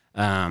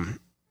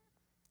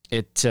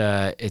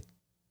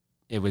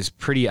 It was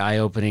pretty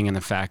eye-opening in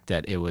the fact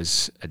that it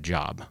was a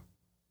job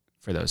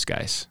for those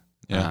guys,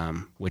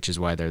 which is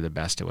why they're the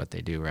best at what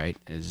they do, right?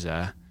 It's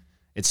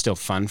still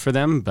fun for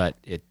them, but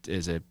it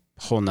is a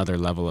whole nother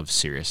level of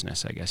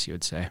seriousness, I guess you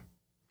would say.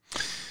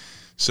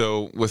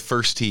 So with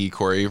First Tee,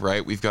 Corey,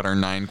 right, we've got our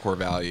 9 core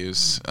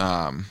values,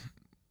 and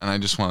I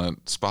just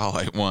want to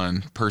spotlight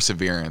one,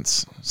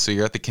 perseverance. So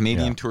you're at the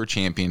Canadian Tour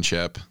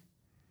Championship.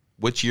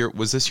 Which year?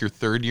 Was this your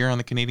 3rd year on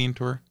the Canadian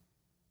Tour?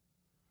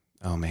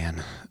 Oh,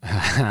 man.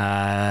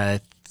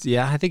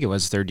 Yeah, I think it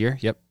was 3rd year.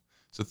 Yep.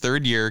 So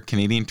 3rd year,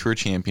 Canadian Tour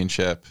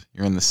Championship.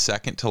 You're in the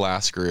second to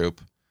last group.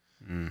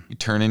 You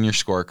turn in your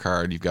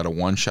scorecard. You've got a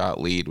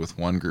 1-shot lead with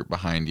 1 group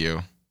behind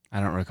you. I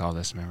don't recall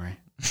this memory.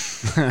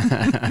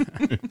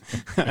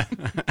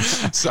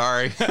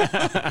 Sorry.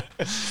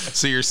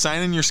 So you're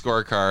signing your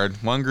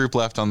scorecard. 1 group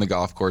left on the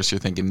golf course. You're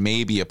thinking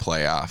maybe a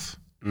playoff.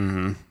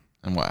 Mm-hmm.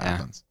 And what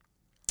happens?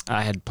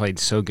 I had played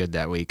so good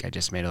that week. I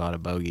just made a lot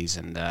of bogeys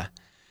and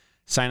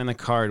signing the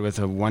card with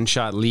a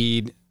one-shot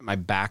lead. My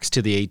back's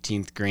to the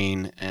 18th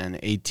green and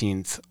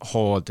 18th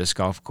hole at this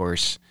golf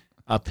course,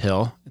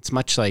 uphill. It's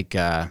much like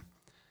kind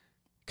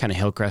of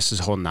Hillcrest's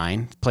hole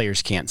 9.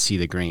 Players can't see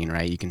the green,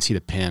 right? You can see the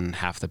pin,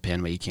 half the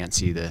pin, but you can't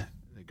see the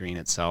green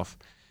itself.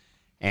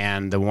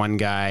 And the one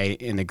guy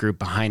in the group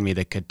behind me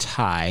that could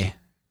tie,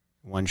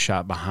 one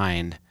shot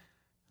behind,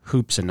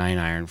 hoops a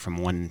 9-iron from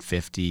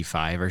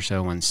 155 or so,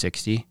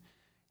 160.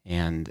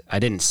 And I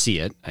didn't see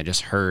it. I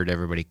just heard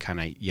everybody kind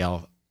of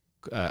yell,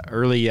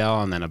 early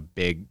yell, and then a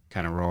big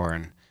kind of roar.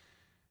 And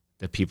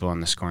the people in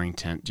the scoring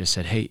tent just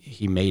said, "Hey,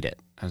 he made it."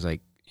 I was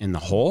like, "In the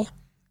hole?"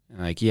 And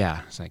like,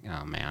 "Yeah." It's like,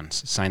 "Oh man."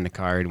 So signed the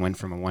card, went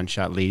from a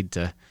one-shot lead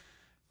to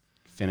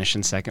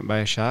finishing second by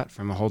a shot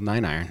from a hold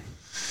 9-iron.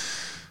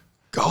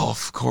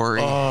 Golf,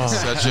 Corey.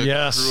 Such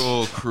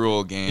a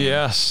cruel game.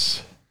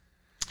 Yes.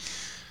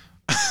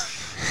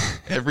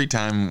 Every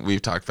time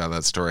we've talked about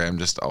that story, I'm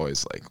just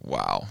always like,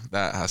 wow,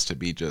 that has to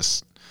be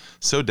just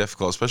so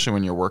difficult, especially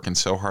when you're working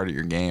so hard at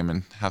your game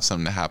and have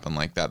something to happen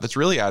like that. That's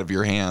really out of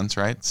your hands,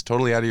 right? It's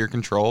totally out of your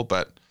control,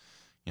 but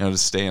to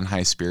stay in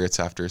high spirits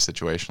after a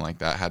situation like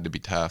that had to be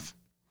tough.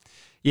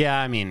 Yeah,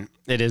 I mean,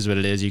 it is what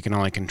it is. You can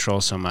only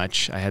control so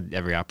much. I had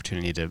every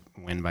opportunity to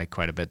win by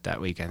quite a bit that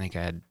week. I think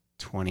I had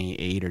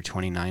 28 or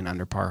 29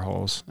 under par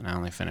holes, and I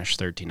only finished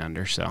 13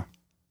 under, so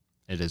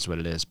it is what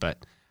it is.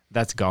 But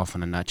that's golf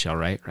in a nutshell,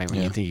 right?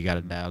 When you think you got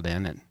it dialed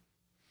in, and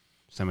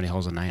somebody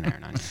holds a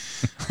 9-iron on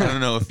you. I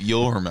don't know if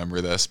you'll remember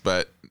this,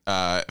 but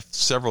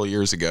several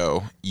years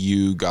ago,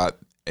 you got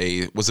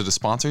was it a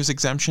sponsor's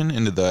exemption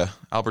into the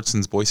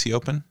Albertsons Boise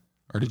Open?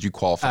 Or did you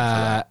qualify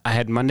for that? I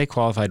had Monday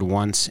qualified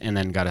once and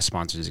then got a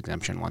sponsor's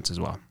exemption once as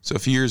well. So a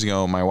few years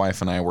ago, my wife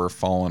and I were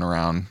following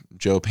around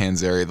Joe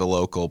Panzeri, the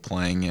local,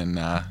 playing in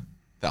the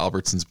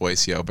Albertsons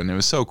Boise Open. It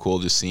was so cool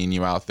just seeing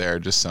you out there,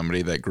 just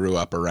somebody that grew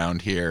up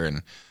around here.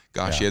 And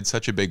gosh, you had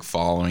such a big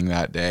following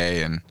that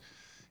day. And,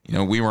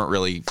 we weren't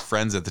really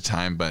friends at the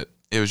time, but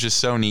it was just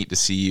so neat to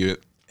see you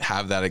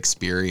have that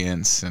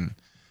experience and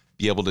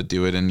be able to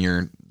do it in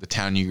the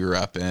town you grew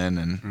up in.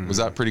 And was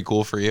that pretty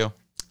cool for you?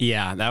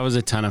 Yeah, that was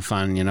a ton of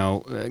fun.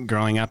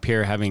 Growing up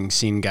here, having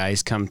seen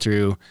guys come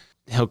through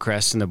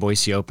Hillcrest and the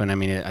Boise Open. I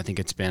mean, I think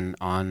it's been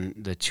on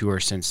the tour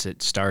since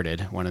it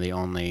started, one of the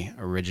only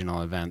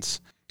original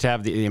events. To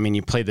have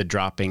you played the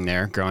dropping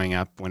there growing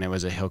up when it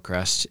was a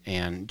Hillcrest,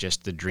 and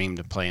just the dream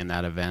to play in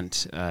that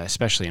event,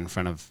 especially in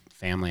front of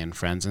family and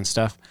friends and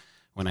stuff.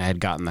 When I had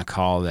gotten the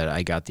call that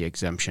I got the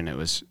exemption, it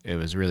was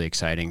really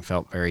exciting.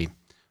 Felt very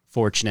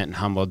fortunate and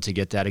humbled to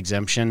get that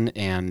exemption,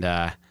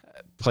 and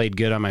played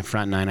good on my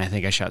front 9. I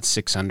think I shot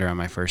 6 under on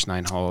my first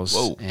 9 holes.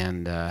 Whoa.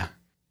 And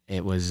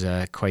it was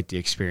quite the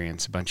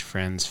experience. A bunch of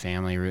friends,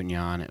 family rooting you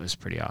on. It was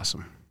pretty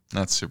awesome.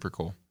 That's super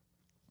cool.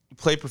 You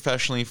played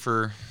professionally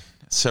for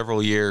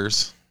several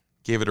years,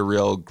 gave it a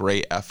real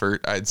great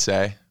effort, I'd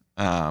say.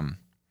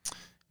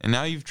 And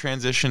now you've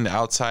transitioned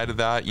outside of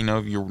that.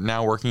 You're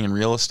now working in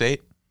real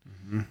estate.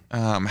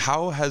 Mm-hmm.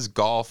 How has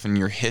golf and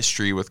your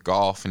history with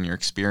golf and your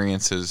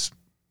experiences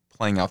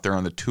playing out there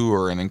on the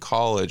tour and in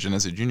college and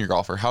as a junior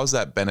golfer, how's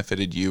that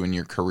benefited you in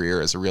your career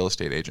as a real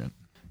estate agent?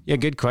 Yeah,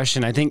 good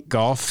question. I think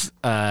golf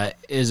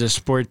is a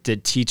sport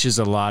that teaches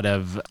a lot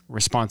of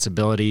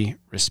responsibility,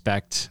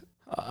 respect,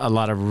 a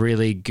lot of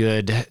really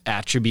good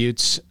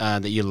attributes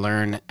that you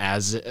learn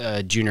as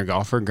a junior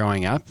golfer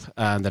growing up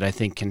that I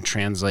think can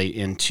translate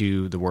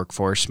into the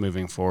workforce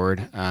moving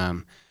forward.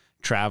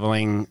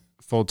 Traveling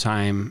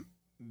full-time,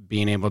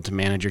 being able to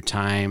manage your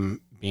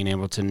time, being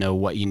able to know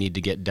what you need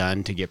to get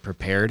done to get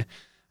prepared,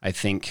 I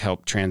think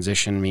helped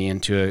transition me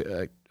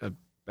into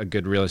a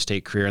good real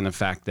estate career, and the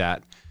fact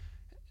that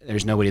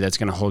there's nobody that's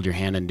going to hold your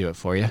hand and do it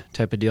for you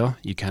type of deal.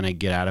 You kind of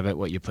get out of it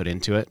what you put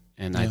into it.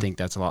 And I think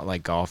that's a lot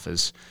like golf.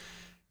 Is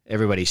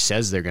everybody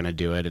says they're going to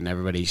do it, and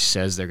everybody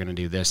says they're going to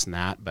do this and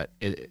that, but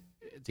at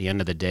the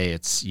end of the day,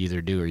 it's you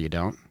either do or you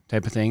don't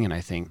type of thing. And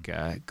I think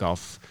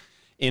golf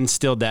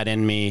instilled that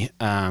in me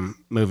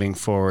moving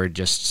forward.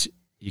 Just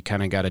you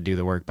kind of got to do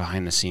the work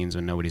behind the scenes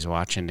when nobody's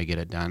watching to get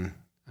it done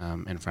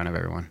in front of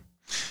everyone.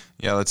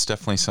 Yeah, that's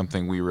definitely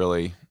something we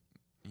really,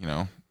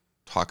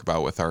 talk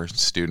about with our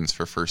students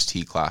for first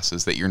tee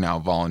classes that you're now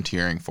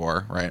volunteering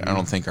for, right? Mm-hmm. I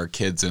don't think our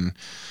kids in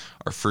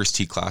our first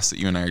tee class that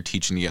you and I are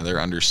teaching together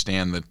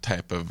understand the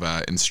type of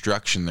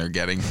instruction they're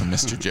getting from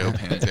Mr. Joe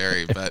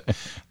Panzeri. But,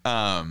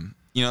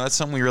 that's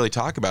something we really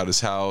talk about, is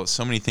how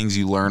so many things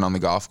you learn on the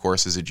golf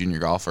course as a junior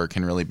golfer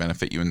can really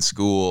benefit you in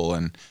school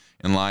and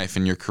in life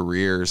and your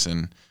careers.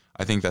 And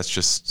I think that's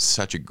just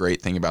such a great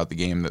thing about the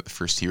game that the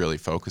first tee really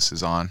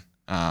focuses on.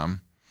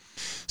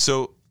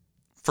 So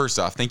first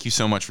off, thank you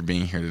so much for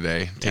being here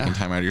today, taking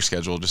time out of your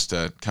schedule just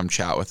to come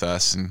chat with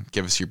us and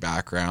give us your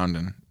background,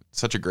 and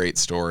such a great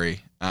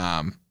story.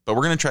 But we're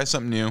going to try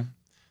something new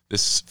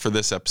for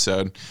this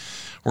episode.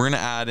 We're going to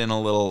add in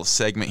a little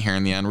segment here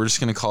in the end. We're just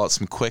going to call it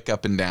some quick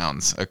up and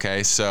downs.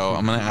 Okay. So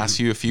I'm going to ask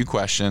you a few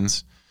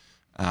questions,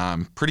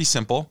 pretty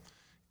simple,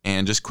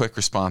 and just quick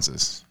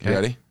responses. You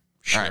ready?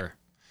 Sure. All right.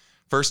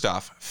 First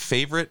off,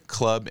 favorite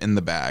club in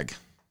the bag?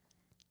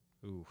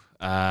 Ooh,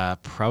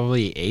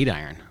 Probably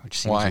 8-iron, which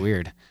seems Why?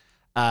 weird.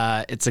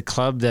 It's a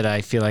club that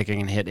I feel like I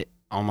can hit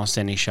almost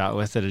any shot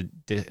with at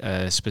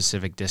a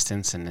specific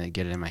distance, and then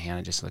get it in my hand.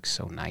 It just looks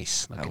so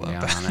nice looking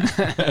down on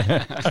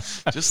it.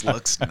 Just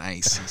looks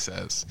nice, he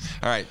says.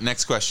 All right,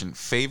 next question.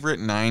 Favorite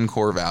 9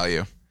 core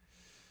value?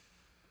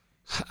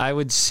 I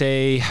would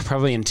say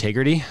probably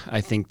integrity.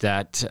 I think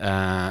that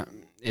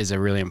is a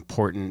really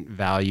important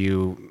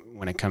value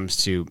when it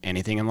comes to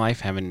anything in life,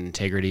 having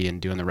integrity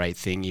and doing the right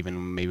thing,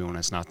 even maybe when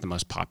it's not the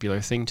most popular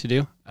thing to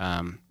do.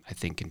 I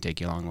think can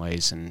take you a long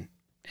ways in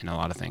a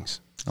lot of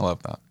things. I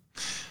love that.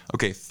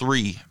 Okay,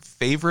 3,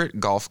 favorite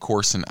golf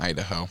course in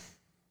Idaho?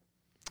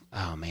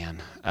 Oh,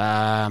 man.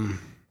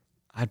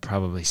 I'd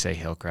probably say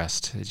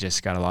Hillcrest. It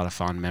just got a lot of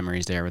fond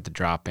memories there with the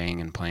dropping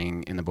and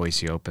playing in the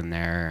Boise Open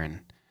there. And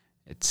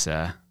it's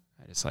I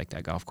just like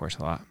that golf course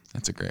a lot.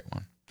 That's a great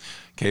one.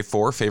 Okay,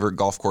 4, favorite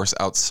golf course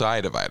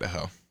outside of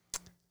Idaho?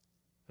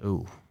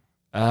 Ooh.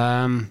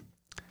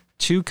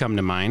 2 come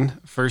to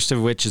mind. First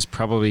of which is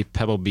probably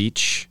Pebble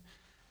Beach.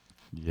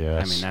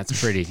 Yes. I mean, that's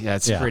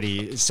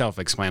pretty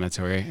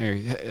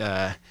self-explanatory.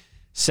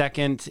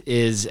 Second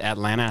is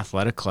Atlanta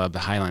Athletic Club, the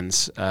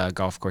Highlands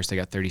golf course. They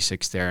got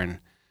 36 there, and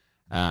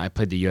I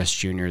played the U.S.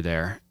 Junior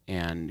there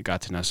and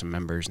got to know some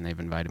members, and they've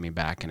invited me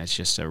back. And it's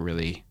just a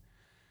really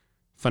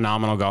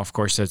phenomenal golf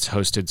course that's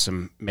hosted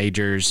some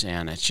majors,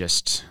 and it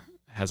just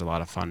has a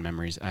lot of fun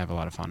memories. I have a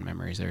lot of fun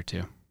memories there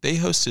too. They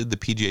hosted the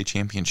PGA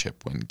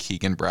Championship when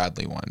Keegan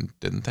Bradley won,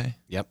 didn't they?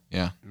 Yep.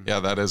 Yeah. Yeah,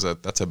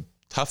 that's a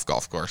tough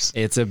golf course.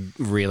 It's a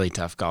really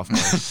tough golf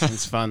course.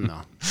 It's fun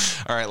though.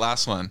 All right,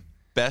 last one.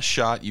 Best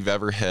shot you've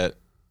ever hit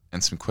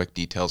and some quick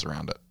details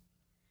around it.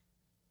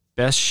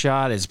 Best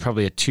shot is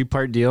probably a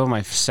 2-part deal.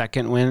 My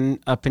second win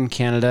up in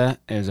Canada,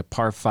 it was a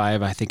par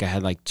 5. I think I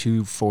had like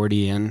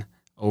 240 in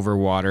over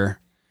water,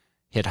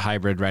 hit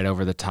hybrid right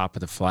over the top of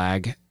the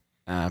flag,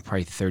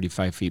 probably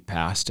 35 feet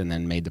past, and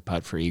then made the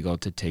putt for eagle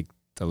to take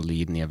the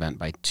lead in the event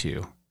by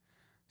 2.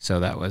 So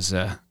that was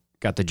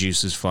got the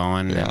juices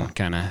flowing and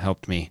kind of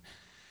helped me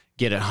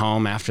get it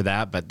home after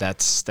that. But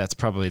that's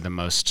probably the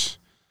most,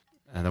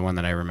 the one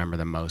that I remember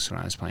the most when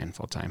I was playing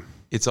full time.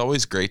 It's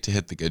always great to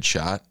hit the good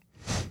shot,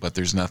 but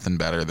there's nothing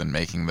better than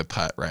making the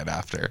putt right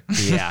after.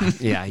 Yeah.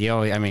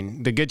 I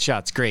mean, the good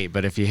shot's great,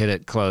 but if you hit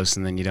it close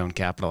and then you don't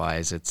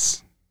capitalize,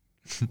 it's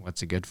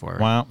what's it good for?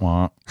 Wah,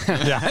 wah.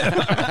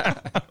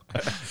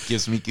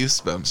 Gives me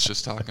goosebumps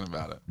just talking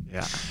about it.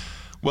 Yeah.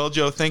 Well,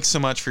 Joe, thanks so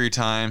much for your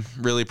time.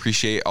 Really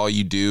appreciate all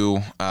you do.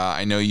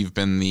 I know you've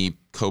been the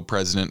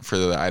co-president for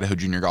the Idaho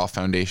Junior Golf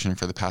Foundation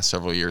for the past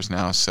several years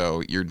now,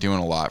 so you're doing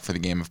a lot for the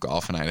game of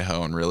golf in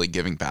Idaho and really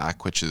giving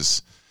back, which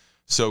is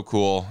so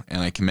cool,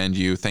 and I commend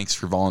you. Thanks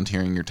for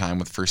volunteering your time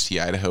with First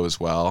Tee Idaho as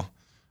well.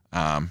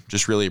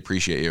 Just really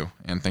appreciate you,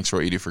 and thanks for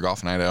what you do for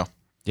golf in Idaho.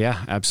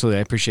 Yeah, absolutely.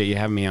 I appreciate you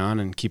having me on,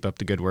 and keep up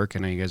the good work. I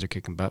know you guys are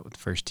kicking butt with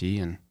First Tee,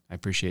 and I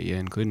appreciate you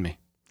including me.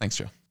 Thanks,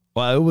 Joe.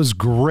 Well, it was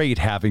great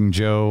having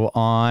Joe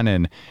on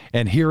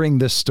and hearing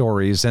the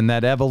stories and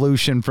that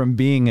evolution from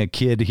being a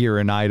kid here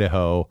in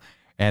Idaho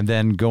and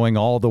then going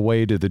all the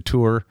way to the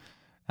tour.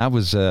 That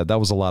was a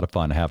lot of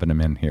fun having him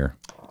in here.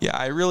 Yeah,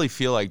 I really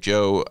feel like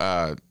Joe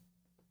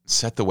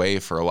set the way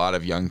for a lot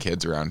of young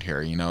kids around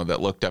here, that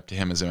looked up to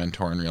him as a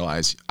mentor and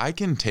realized I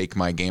can take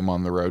my game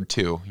on the road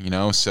too,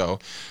 So,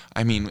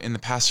 I mean, in the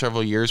past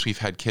several years, we've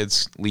had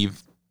kids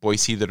leave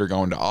Boise that are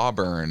going to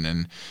Auburn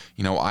and,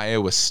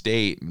 Iowa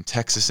State and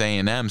Texas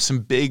A&M, some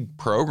big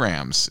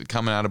programs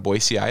coming out of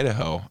Boise,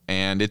 Idaho.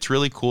 And it's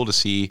really cool to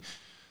see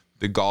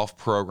the golf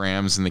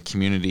programs and the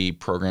community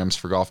programs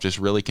for golf just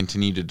really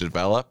continue to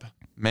develop.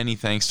 Many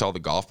thanks to all the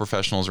golf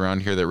professionals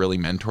around here that really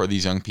mentor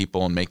these young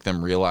people and make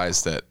them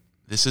realize that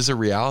this is a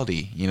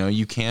reality.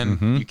 You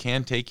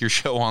can take your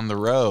show on the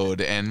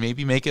road and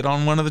maybe make it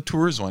on one of the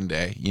tours one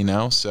day,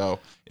 So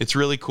it's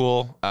really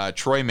cool.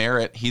 Troy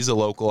Merritt, he's a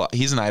local,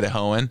 he's an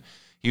Idahoan.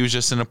 He was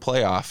just in a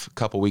playoff a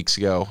couple weeks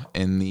ago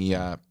in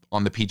the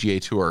on the PGA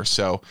Tour.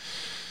 So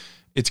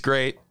it's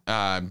great.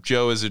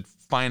 Joe is a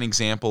fine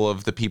example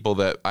of the people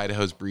that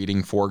Idaho's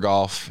breeding for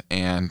golf,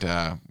 and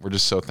we're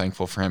just so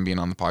thankful for him being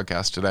on the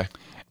podcast today.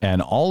 And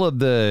all of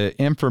the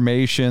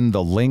information,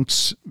 the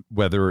links,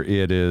 whether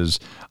it is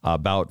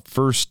about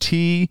First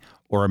Tee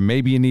or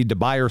maybe you need to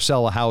buy or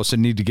sell a house and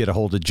need to get a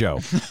hold of Joe.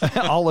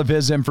 All of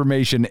his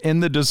information in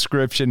the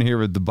description here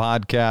of the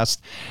podcast.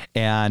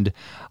 And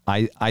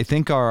I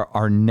think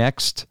our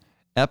next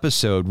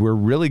episode, we're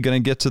really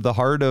going to get to the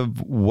heart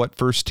of what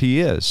First Tee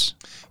is.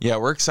 Yeah,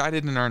 we're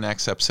excited in our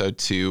next episode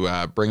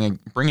to bring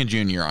a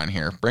junior on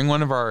here. Bring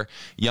one of our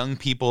young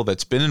people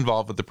that's been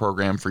involved with the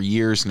program for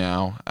years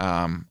now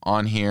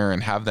on here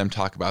and have them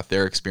talk about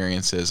their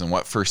experiences and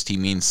what First Tee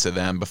means to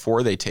them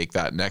before they take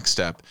that next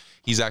step.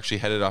 He's actually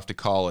headed off to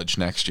college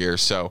next year.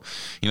 So,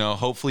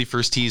 hopefully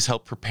First Tee's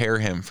helped prepare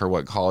him for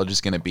what college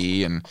is going to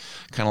be, and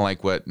kind of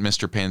like what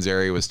Mr.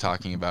 Panzeri was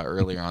talking about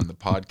earlier on the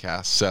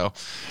podcast. So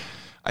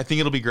I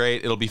think it'll be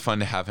great. It'll be fun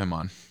to have him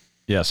on.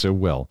 Yes, it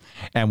will.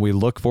 And we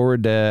look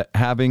forward to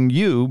having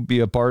you be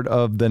a part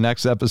of the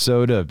next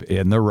episode of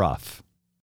In the Rough.